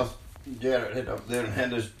big house Jarrett had up there in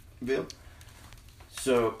Hendersonville.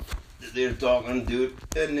 So they're talking to it,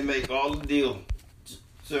 and they make all the deal.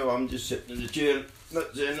 So I'm just sitting in the chair,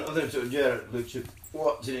 not saying nothing. So Jarrett looks at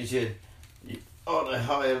Watts and he said, "You ought to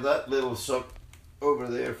hire that little suck over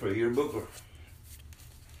there for your booker."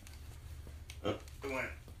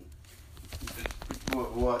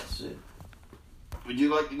 Watts said, "Would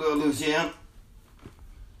you like to go to Louisiana?"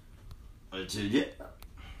 I said, "Yeah."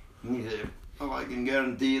 He said, "Well, I can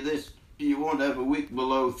guarantee you this. You won't have a week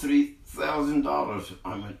below $3,000.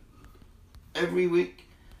 I went, "Every week?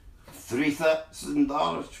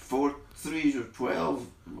 $3,000? 4 3s or 12?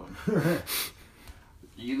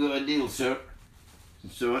 You got a deal, sir."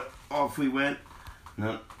 So off we went.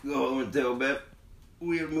 Now, go home and tell Beth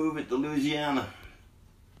we're moving to Louisiana.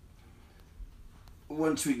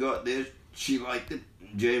 Once we got there, she liked it.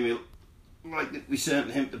 Jamie liked it. We sent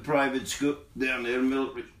him to private school down there,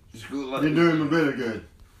 military school. Didn't do him a bit of good.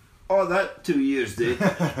 Oh, that 2 years did.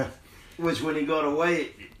 Was when he got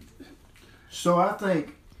away. So I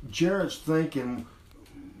think Jarrett's thinking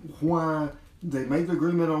why they made the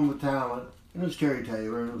agreement on the talent And it was Terry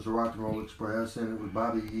Taylor, and it was the Rock and Roll Express, and it was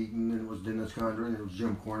Bobby Eaton, and it was Dennis Condrey, and it was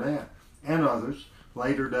Jim Cornette, and others.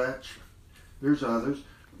 Later Dutch, there's others.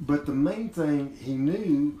 But the main thing he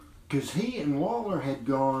knew, because he and Lawler had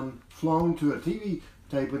flown to a TV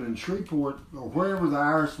taping in Shreveport, or wherever the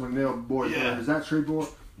Iris McNeil boys Yeah. were. Is that Shreveport?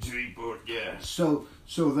 Shreveport, yeah. So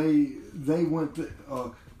they went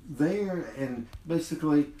there, and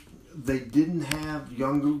basically they didn't have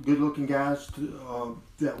young, good-looking guys that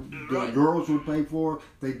the Right. girls would pay for.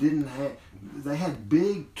 They didn't have. They had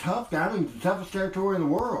big, tough guys. I mean, the toughest territory in the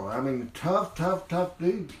world. I mean, tough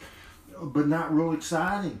dudes, but not real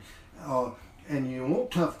exciting. And you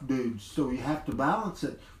want tough dudes, so you have to balance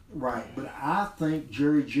it right. But I think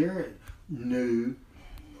Jerry Jarrett knew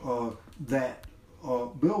that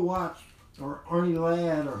Bill Watts or Ernie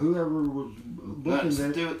Ladd or whoever was booking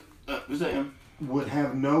that Was that him? would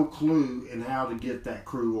have no clue in how to get that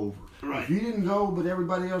crew over. Right. If you didn't go, but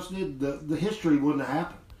everybody else did, the history wouldn't have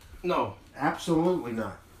happened. No. Absolutely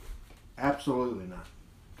not. Absolutely not.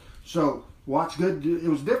 So Watts Good, it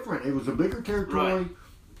was different. It was a bigger territory.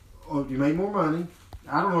 Right. You made more money.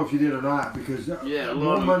 I don't know if you did or not because Yeah, a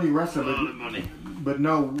more lot money, of, rest of a lot it, of money. but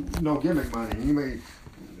no gimmick money. You made.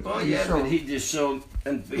 Oh you yeah, sold- but he just sold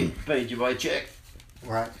and paid you by check.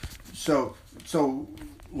 Right. So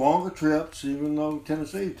longer trips, even though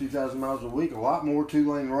Tennessee is 2,000 miles a week, a lot more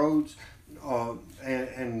two-lane roads,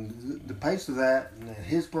 and the pace of that and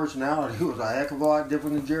his personality was a heck of a lot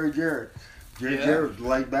different than Jerry Jarrett. Jerry Yeah. Jarrett was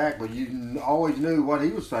laid back, but you always knew what he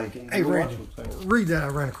was thinking. Hey, Bill Randy, Watts was thinking. read that. I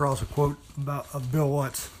ran across a quote of Bill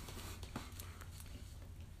Watts.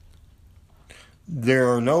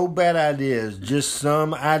 There are no bad ideas, just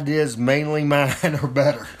some ideas, mainly mine, are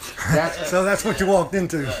better. That's So that's what you walked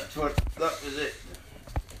into. That was it.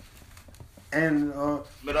 and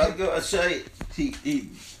But I gotta say, he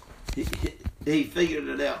figured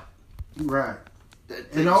it out. right. That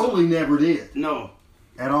And takes Ole never did no.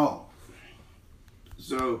 at all.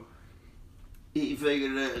 So he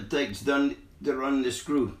figured that it takes done to run the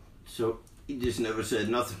screw. So he just never said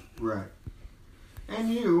nothing. Right. And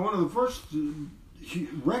one of the first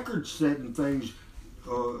record-setting things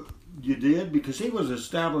you did, because he was an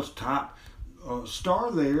established top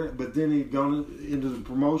star there, but then he'd gone into the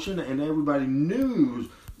promotion, and everybody knew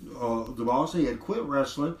he was the boss. He had quit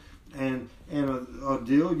wrestling, and a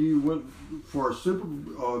deal. You went for a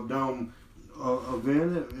Superdome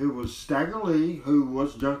event. It was Stagger Lee, who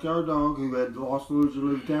was Junkyard Dog, who had lost the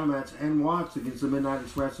Loser Town match, and Watts against the Midnight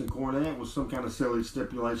Express and Cornette was some kind of silly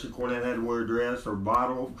stipulation. Cornette had to wear a dress or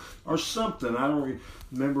bottle or something. I don't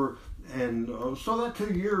remember. And so that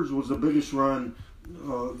 2 years was the biggest run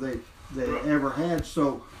they ever had.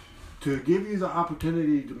 So to give you the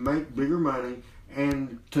opportunity to make bigger money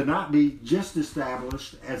and to not be just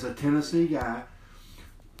established as a Tennessee guy,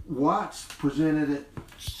 Watts presented it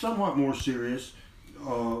somewhat more serious,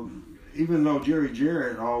 even though Jerry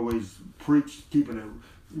Jarrett always preached keeping it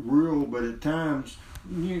real, but at times,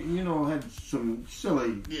 you know, had some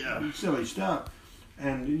silly stuff.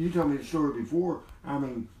 And you told me the story before. I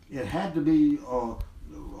mean, it had to be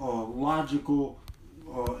logical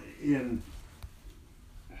in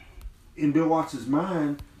Bill Watts'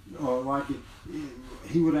 mind.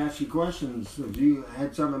 He would ask you questions. If you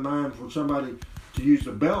had something in mind for somebody to use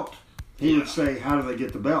the belt, he would say, "How do they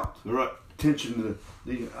get the belt?" Right. Attention to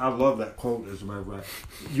the. I love that quote. As a matter of fact,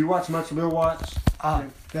 you watch much of Bill Watts?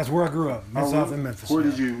 That's where I grew up, south in Memphis. Where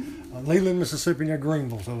did you? Leland, Mississippi, near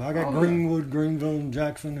Greenville. So I got Greenwood, Greenville, and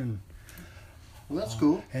Jackson, and Well, that's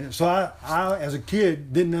cool. And so I, as a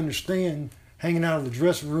kid, didn't understand hanging out of the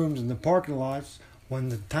dressing rooms and the parking lots when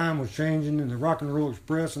the time was changing and the Rock and Roll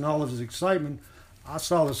Express and all of his excitement. I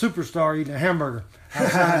saw the superstar eating a hamburger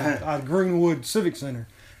outside Greenwood Civic Center.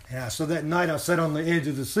 And so that night I sat on the edge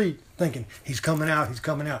of the seat thinking, he's coming out.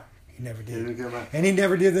 He never did. Didn't come out. And he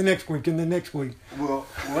never did the next week and the next week. Well,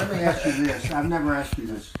 let me ask you this. I've never asked you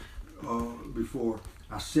this before.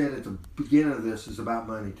 I said at the beginning of this is about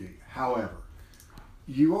money to you. However,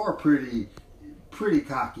 you are a pretty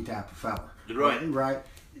cocky type of fella. Right. Right?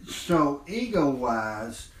 So,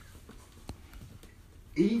 ego-wise,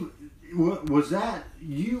 was that,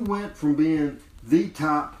 you went from being the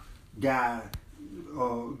top guy,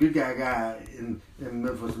 good guy in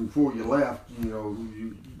Memphis, and before you left,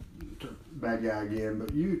 you bad guy again,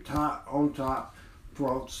 but you on top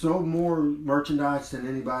for sold more merchandise than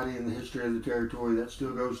anybody in the history of the territory. That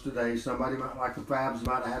still goes today. Somebody might like the Fabs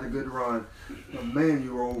might have had a good run, but man,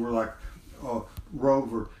 you were over like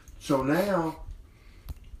Rover. So now,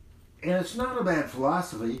 and it's not a bad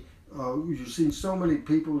philosophy. You see so many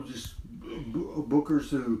people, just bookers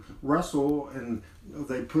who wrestle, and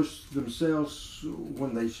they push themselves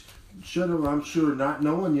when they should have. I'm sure, not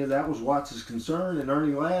knowing you, that was Watts' concern. And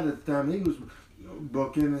Ernie Ladd, at the time he was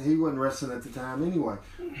booking, he wasn't wrestling at the time anyway.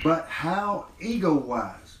 But how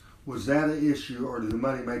ego-wise was that an issue, or did the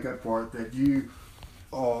money make up for it, that you,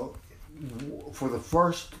 for the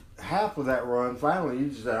first half of that run, finally you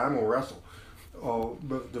just said, I'm going to wrestle.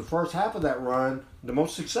 But the first half of that run, the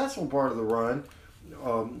most successful part of the run,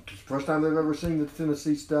 first time they've ever seen the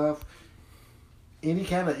Tennessee stuff, any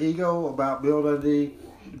kind of ego about Bill Dundee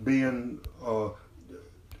being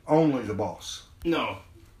only the boss? No.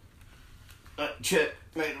 Chet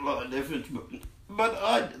made a lot of difference, but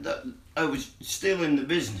I was still in the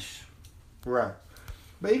business. Right.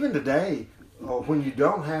 But even today, when you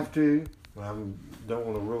don't have to, I don't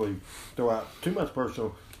want to really throw out too much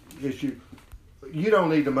personal issue, you don't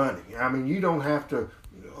need the money. I mean, you don't have to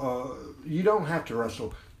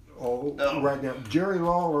wrestle No. right now. Jerry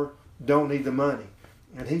Lawler don't need the money,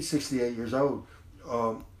 and he's 68 years old.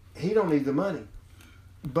 He don't need the money,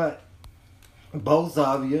 but both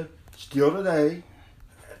of you still today,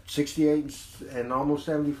 at 68 and almost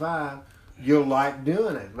 75, you like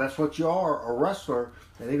doing it. That's what you are, a wrestler.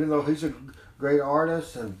 And even though he's a great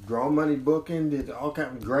artist and drawn money booking, did all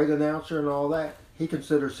kind of great announcer and all that, he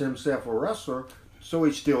considers himself a wrestler, so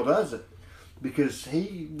he still does it. Because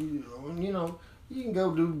he, you know, you can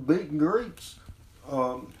go do meet and greets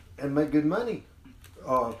and make good money.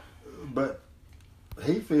 But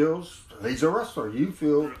he feels he's a wrestler. You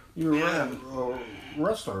feel you're a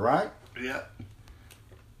wrestler, right? Yeah.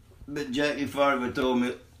 But Jackie Fargo told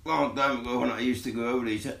me a long time ago when I used to go over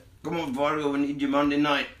there, he said, come on, Fargo, we need you Monday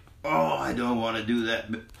night. Oh, I don't want to do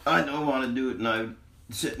that, but I don't want to do it. And I would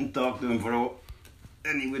sit and talk to him for a while,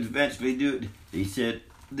 and he would eventually do it. He said,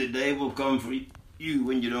 the day will come for you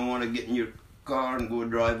when you don't want to get in your car and go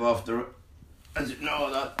drive off the road. I said,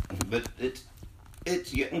 no, but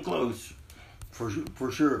it's getting close.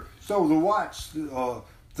 For sure. So the Watts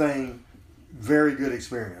thing, very good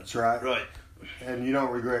experience, right? Right. And you don't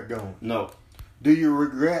regret going? No. Do you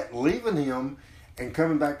regret leaving him and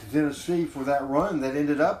coming back to Tennessee for that run that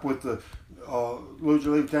ended up with the Lose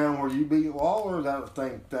or Leave Town where you beat Lawler? I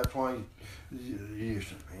think that's why you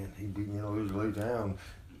said, man, he beat me in Lose or Leave Town.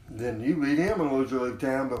 Then you beat him in Lose or Leave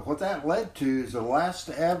Town. But what that led to is the last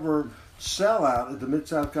ever sellout at the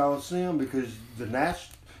Mid-South Coliseum, because the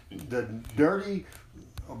dirty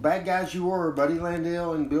bad guys you were, Buddy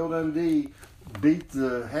Landell and Bill Dundee, beat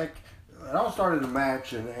the heck. It all started in a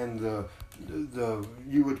match, and the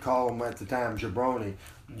you would call him at the time jabroni.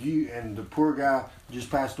 And the poor guy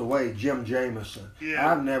just passed away, Jim Jamison.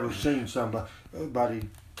 Yeah. I've never seen somebody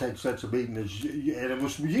take such a beating as you, and it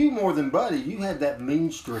was you more than Buddy. You had that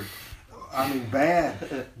mean streak. I mean,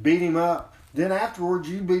 bad. Beat him up. Then afterwards,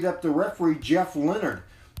 you beat up the referee Jeff Leonard,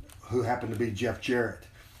 who happened to be Jeff Jarrett,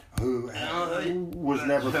 who was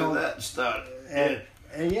never how that started.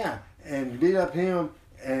 And yeah, and beat up him.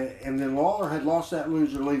 And then Lawler had lost that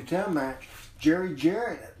Lose or Leave Town match. Jerry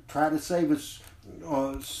Jarrett tried to save his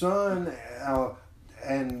son,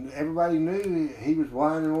 and everybody knew he was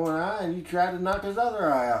blind in one eye, and you tried to knock his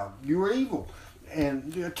other eye out. You were evil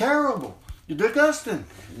and terrible. You're disgusting.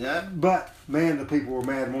 Yeah. But man, the people were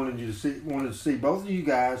mad, wanted to see both of you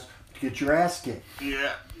guys get your ass kicked.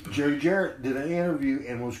 Yeah. Jerry Jarrett did an interview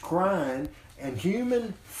and was crying, and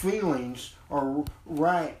human feelings are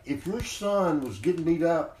right. If your son was getting beat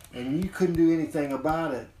up and you couldn't do anything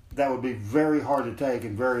about it, that would be very hard to take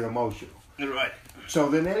and very emotional. You're right. So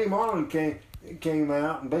then Eddie Marlin came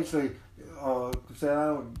out and basically said, I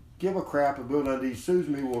don't give a crap if Bill Dundee sues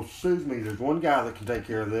me. Well, sues me. There's one guy that can take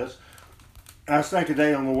care of this. I was thinking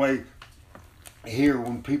today on the way here,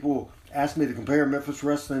 when people ask me to compare Memphis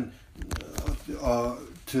wrestling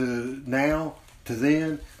to now to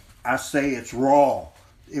then, I say it's raw.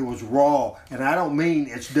 It was raw. And I don't mean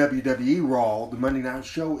it's WWE Raw, the Monday Night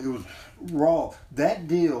Show. It was raw. That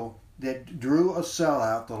deal that drew a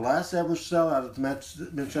sellout, the last ever sellout at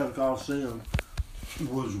the Mid-South Coliseum,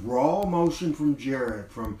 was raw emotion from Jarrett,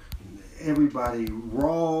 from everybody,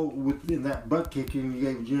 raw within that butt kicking you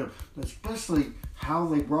gave Jim. Especially how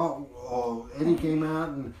they brought, Eddie came out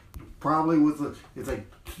and probably if they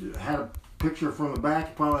had a picture from the back,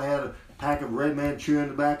 he probably had a pack of Red Man Chew in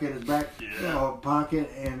the back in his back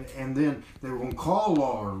pocket, and then they were going to call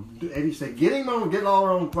Lawler. Eddie said, get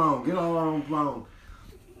Lawler on the phone,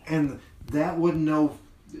 and that wasn't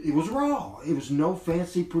it was raw. It was no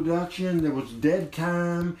fancy production. There was dead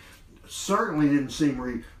time. Certainly didn't seem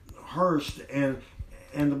rehearsed, and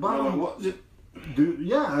the bottom, What was it?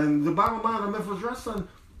 and the bottom line of Memphis wrestling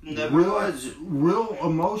Never real, was. real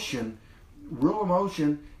emotion,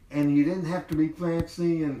 and you didn't have to be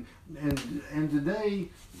fancy. And today,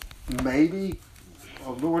 maybe,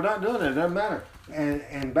 but we're not doing it. It doesn't matter.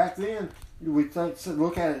 And back then, we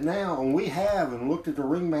look at it now, and we have and looked at the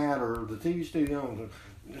ring mat or the TV studio, and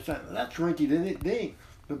it's like, that's rinky dink.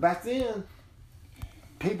 But back then,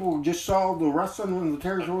 people just saw the wrestling in the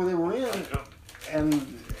territory they were in,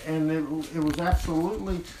 and it was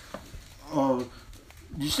absolutely.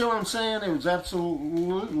 You see what I'm saying? It was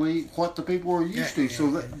absolutely what the people were used to.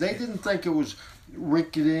 So they didn't think it was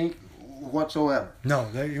rinky-dink whatsoever. No,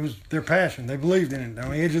 it was their passion. They believed in it. They're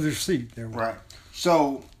on the edge of their seat. Right.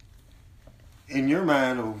 So, in your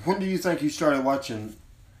mind, when do you think you started watching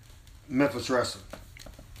Memphis wrestling?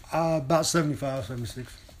 About 75,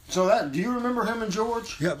 76. So do you remember him and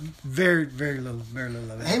George? Yep, very little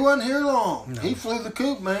of it. He wasn't here long. No. He flew the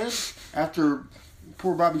coop, man. After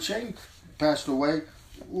poor Bobby Shane passed away,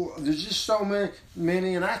 there's just so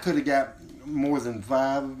many, and I could have got more than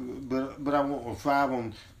 5, but I went with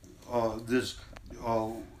 5 on this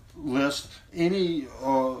list. And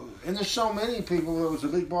there's so many people that was a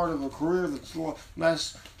big part of a career that's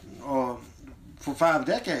lasts for 5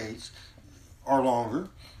 decades or longer.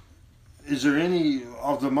 Is there any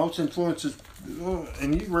of the most influences,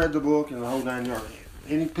 and you've read the book and the whole 9 yards,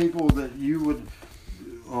 any people that you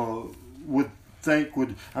would think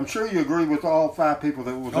would, I'm sure you agree with all 5 people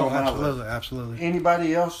that was on my list. Absolutely.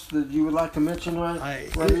 Anybody else that you would like to mention right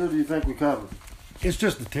here, do you think we covered? It's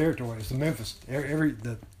just the territory. It's the Memphis,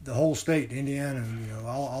 the whole state, Indiana, and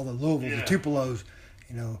all the Louisville, the Tupelos.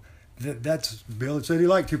 That's Bill had said he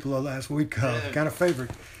liked Tupelo last week. Kind of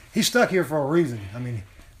favorite. He's stuck here for a reason. I mean,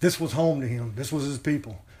 this was home to him. This was his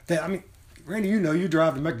people. Randy, you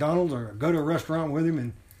drive to McDonald's or go to a restaurant with him,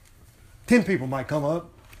 and 10 people might come up.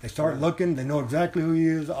 They start looking. They know exactly who he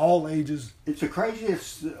is, all ages. It's the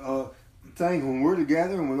craziest thing when we're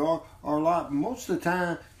together and we are a lot. Most of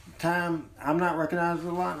the time I'm not recognized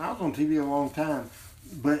a lot. I was on TV a long time,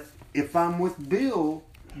 but if I'm with Bill,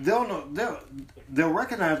 they'll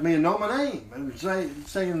recognize me and know my name and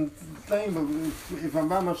saying thing. But if I'm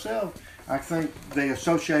by myself, I think they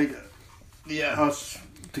associate us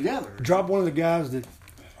together. Drop one of the guys that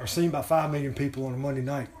are seen by 5 million people on a Monday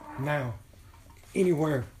night now,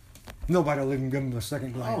 anywhere, nobody will even give them a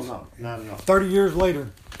second glance. Oh, no, not at all. 30 years later,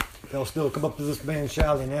 they'll still come up to this man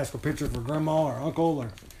shouting and ask a picture for grandma or uncle.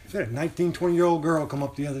 Or I had a 19, 20-year-old girl come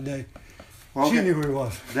up the other day. Well, she knew who he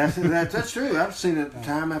was. That's true. I've seen it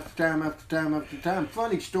time after time after time after time.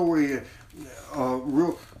 Funny story,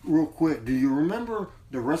 real quick. Do you remember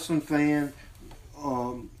the wrestling fan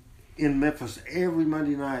in Memphis every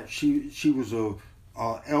Monday night? She was a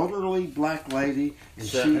elderly black lady, and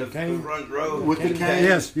the front row with the cane.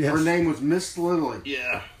 Yes. Her name was Miss Lily.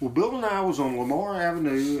 Yeah. Well, Bill and I was on Lamar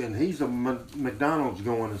Avenue, and he's a McDonald's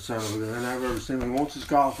going in son of a gun. I've ever seen him. He wants his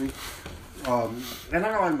coffee, and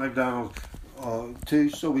I like McDonald's too.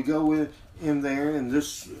 So we go in there, and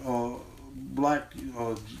this black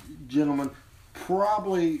gentleman,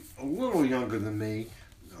 probably a little younger than me,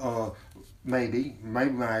 maybe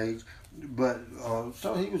my age. But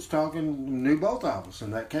so he was talking, knew both of us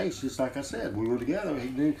in that case. Just like I said, we were together. He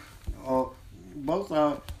knew both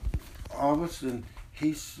of us, and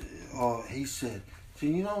he said,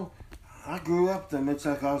 I grew up at the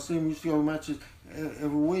Mid-South Coliseum. Used to go to matches every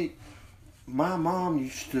week. My mom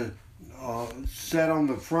used to sit on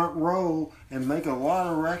the front row and make a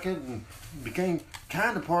lot of racket, and became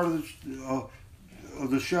kind of part of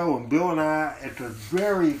the show. And Bill and I, at the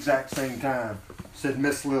very exact same time, said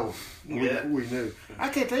Miss Lily. We knew. I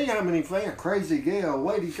can't tell you how many fans, Crazy Gail,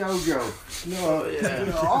 Lady Kojo,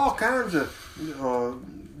 all kinds of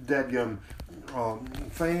dadgum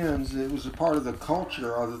fans. It was a part of the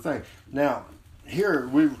culture of the thing. Now, here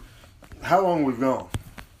how long we've gone?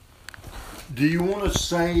 Do you want to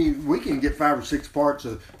say we can get 5 or 6 parts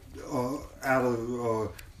out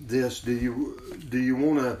of this? Do you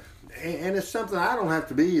want to? And it's something I don't have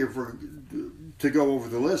to be here to go over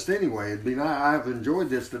the list anyway. It'd be nice. I've enjoyed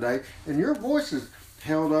this today, and your voice is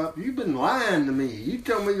held up. You've been lying to me. You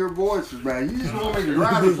told me your voice was bad. You just want me to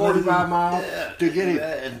drive the 45 miles to get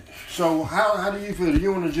it. So how do you feel? Do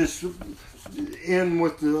you want to just end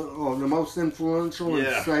with the most influential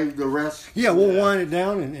and save the rest? Yeah, we'll wind it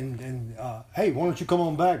down and hey, why don't you come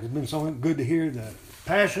on back? It's been so good to hear the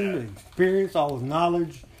passion, the experience, all the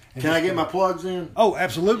knowledge. Can I get my plugs in? Oh,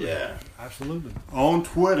 absolutely. Yeah. Absolutely. On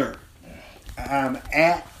Twitter, I'm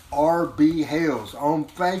at RB Hales. On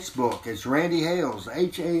Facebook, it's Randy Hales,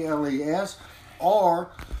 Hales. Or,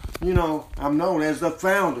 I'm known as the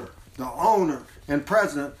founder, the owner, and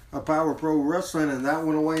president of Power Pro Wrestling, and that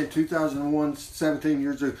went away in 2001, 17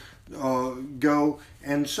 years ago.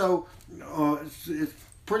 And so it's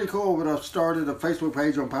pretty cool, but I've started a Facebook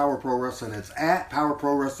page on Power Pro Wrestling. It's at Power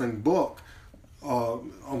Pro Wrestling Book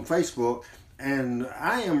on Facebook, and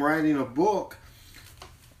I am writing a book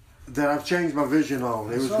that I've changed my vision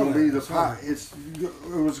on. It was going to be it was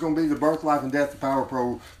going to be the birth, life, and death of Power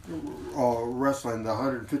Pro Wrestling. The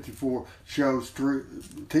 154 shows,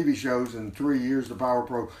 TV shows, in 3 years of Power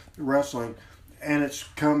Pro Wrestling, and it's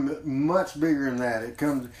come much bigger than that.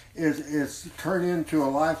 It's turned into a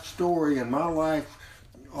life story, and my life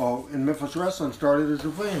in Memphis Wrestling started as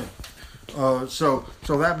a fan. So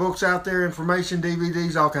that book's out there, information,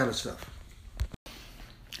 DVDs, all kind of stuff.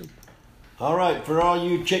 All right, for all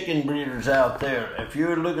you chicken breeders out there, if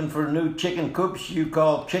you're looking for new chicken coops, you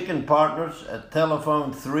call Chicken Partners at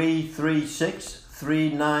telephone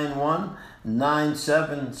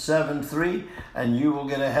 336-391-9773, and you will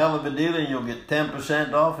get a hell of a deal, and you'll get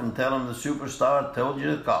 10% off, and tell them the Superstar told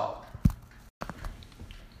you to call.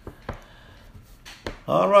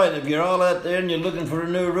 All right, if you're all out there and you're looking for a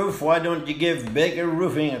new roof, why don't you give Baker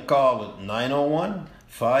Roofing a call at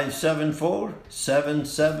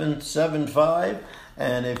 901-574-7775,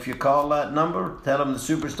 and if you call that number, tell them the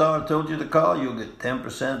Superstar told you to call, you'll get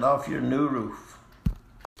 10% off your new roof.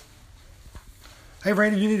 Hey,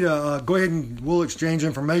 Randy, you need to go ahead and we'll exchange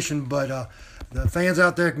information, but the fans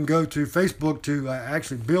out there can go to Facebook to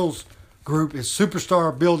actually Bill's group. It's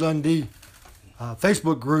Superstar Bill Dundee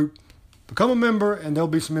Facebook group. Become a member, and there'll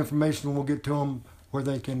be some information we'll get to them where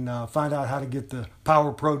they can find out how to get the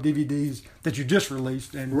Power Pro DVDs that you just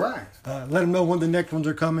released, and right. Let them know when the next ones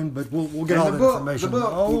are coming. But we'll get all the information. The book.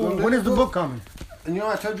 Oh, when is the book coming? And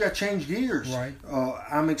I told you I changed gears. Right.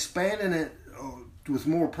 I'm expanding it with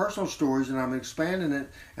more personal stories, and I'm expanding it.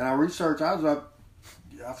 And I researched. I was up.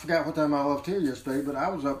 I forgot what time I left here yesterday, but I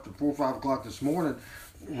was up to 4 or 5 o'clock this morning,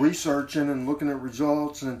 researching and looking at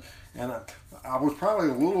results, and I was probably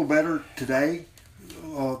a little better today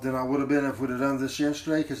than I would have been if we'd have done this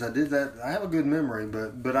yesterday, because I did that. I have a good memory,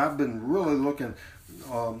 but I've been really looking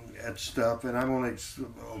at stuff, and I'm going to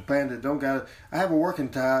expand it. I have a working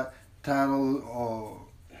title,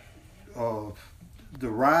 The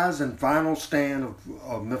Rise and Final Stand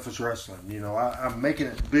of Memphis Wrestling. I'm making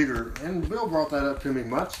it bigger, and Bill brought that up to me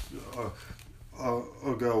months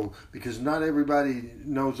ago, because not everybody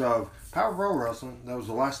knows of Power Pro Wrestling. That was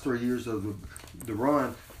the last 3 years of the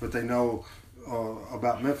run, but they know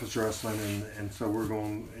about Memphis Wrestling, and so we're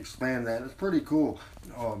going to expand that. It's pretty cool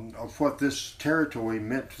of what this territory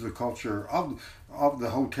meant to the culture of the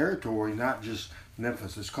whole territory, not just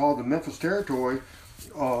Memphis. It's called the Memphis Territory.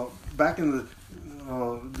 Back in the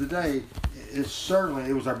day,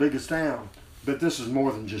 it was our biggest town, but this is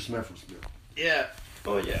more than just Memphisville. Yeah.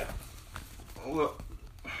 Oh yeah. Well,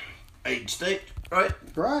 8 states, right?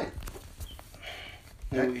 Right.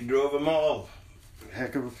 And we drove them all.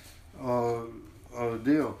 Heck of a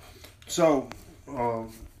deal. So, all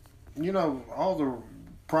the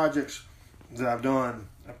projects that I've done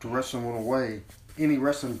after wrestling went away, any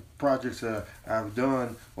wrestling projects that I've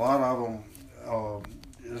done, a lot of them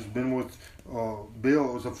has been with Bill.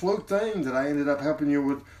 It was a fluke thing that I ended up helping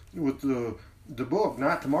you with the book,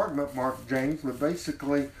 not to Mark James, but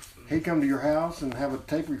basically he'd come to your house and have a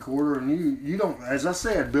tape recorder, and you don't, as I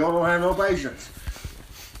said, Bill don't have no patience.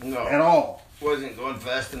 No. At all. Wasn't going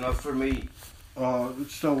fast enough for me.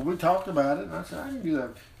 So we talked about it, and I said, I can do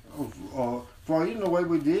that. For the way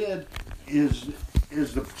we did is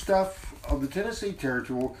the stuff of the Tennessee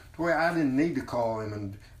territory, to where I didn't need to call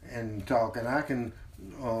him and talk, and I can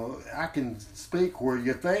speak where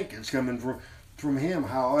you think it's coming from him.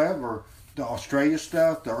 However, the Australia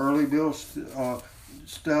stuff, the early Bill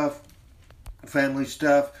stuff, family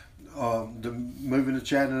stuff, the moving to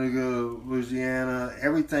Chattanooga, Louisiana,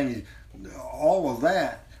 everything, all of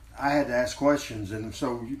that, I had to ask questions, and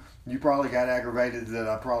so you probably got aggravated that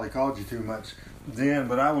I probably called you too much then.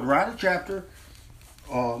 But I would write a chapter,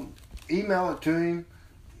 email it to him,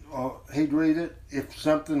 he'd read it. If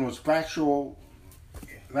something was factually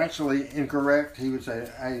incorrect, he would say,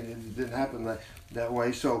 hey, it didn't happen that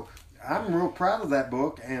way. So I'm real proud of that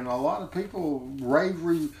book, and a lot of people rave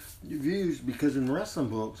reviews, because in wrestling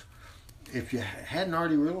books, if you hadn't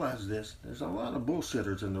already realized this, there's a lot of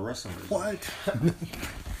bullshitters in the wrestling business. What?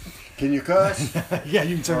 Can you cuss? Yeah,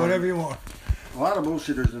 you can say whatever you want. A lot of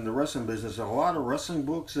bullshitters in the wrestling business. A lot of wrestling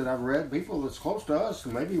books that I've read, people that's close to us,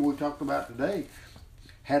 maybe we talked about today,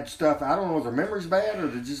 had stuff, I don't know if their memory's bad or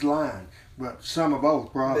they're just lying, but some of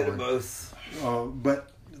both probably. A bit of both. But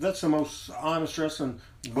that's the most honest wrestling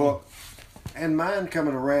book. And mine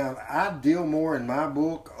coming around, I deal more in my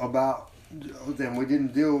book about then we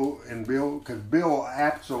didn't deal in Bill, because Bill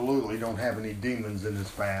absolutely don't have any demons in his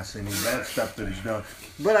past, any bad stuff that he's done.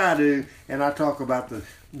 But I do, and I talk about the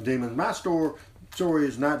demons. My story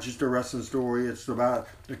is not just a wrestling story. It's about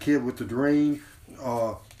a kid with a dream,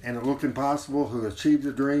 and it looked impossible, who achieved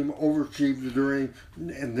the dream, overachieved the dream,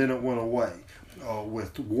 and then it went away,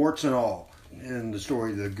 with warts and all. And the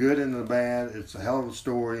story, the good and the bad, it's a hell of a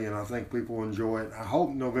story, and I think people enjoy it. I hope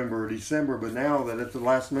November or December, but now that at the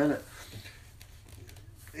last minute,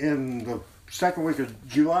 in the second week of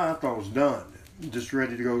July, I thought it was done, just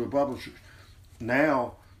ready to go to the publishers.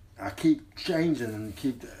 Now, I keep changing and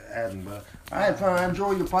keep adding, but I had fun. I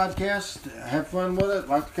enjoy your podcast. I have fun with it.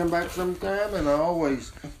 Like to come back sometime, and I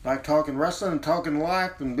always like talking wrestling and talking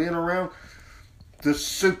life and being around the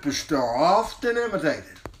superstar, often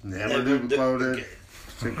imitated, never duplicated.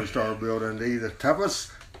 Superstar Bill Dundee, the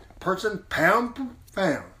toughest person pound for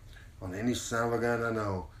pound on any son of a gun I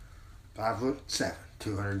know. 5'7",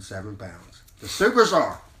 207 pounds. The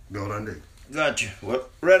superstar Bill Dundee. Gotcha. Well,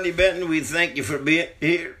 Randy Benton, we thank you for being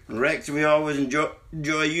here. Rex, we always enjoy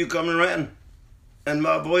you coming around. And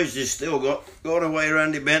my voice is still going away,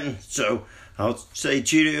 Randy Benton. So I'll say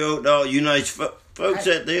cheerio to all you nice folks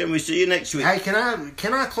out there, and we see you next week. Hey, can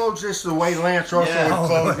I close this the way Lance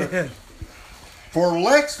Russell would close it? For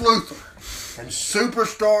Lex Luthor and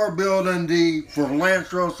superstar Bill Dundee, for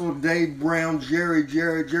Lance Russell, Dave Brown, Jerry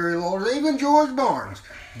Lawler, even George Barnes,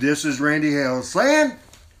 this is Randy Hales saying,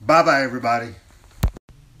 bye-bye, everybody.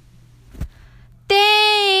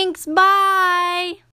 Thanks, bye.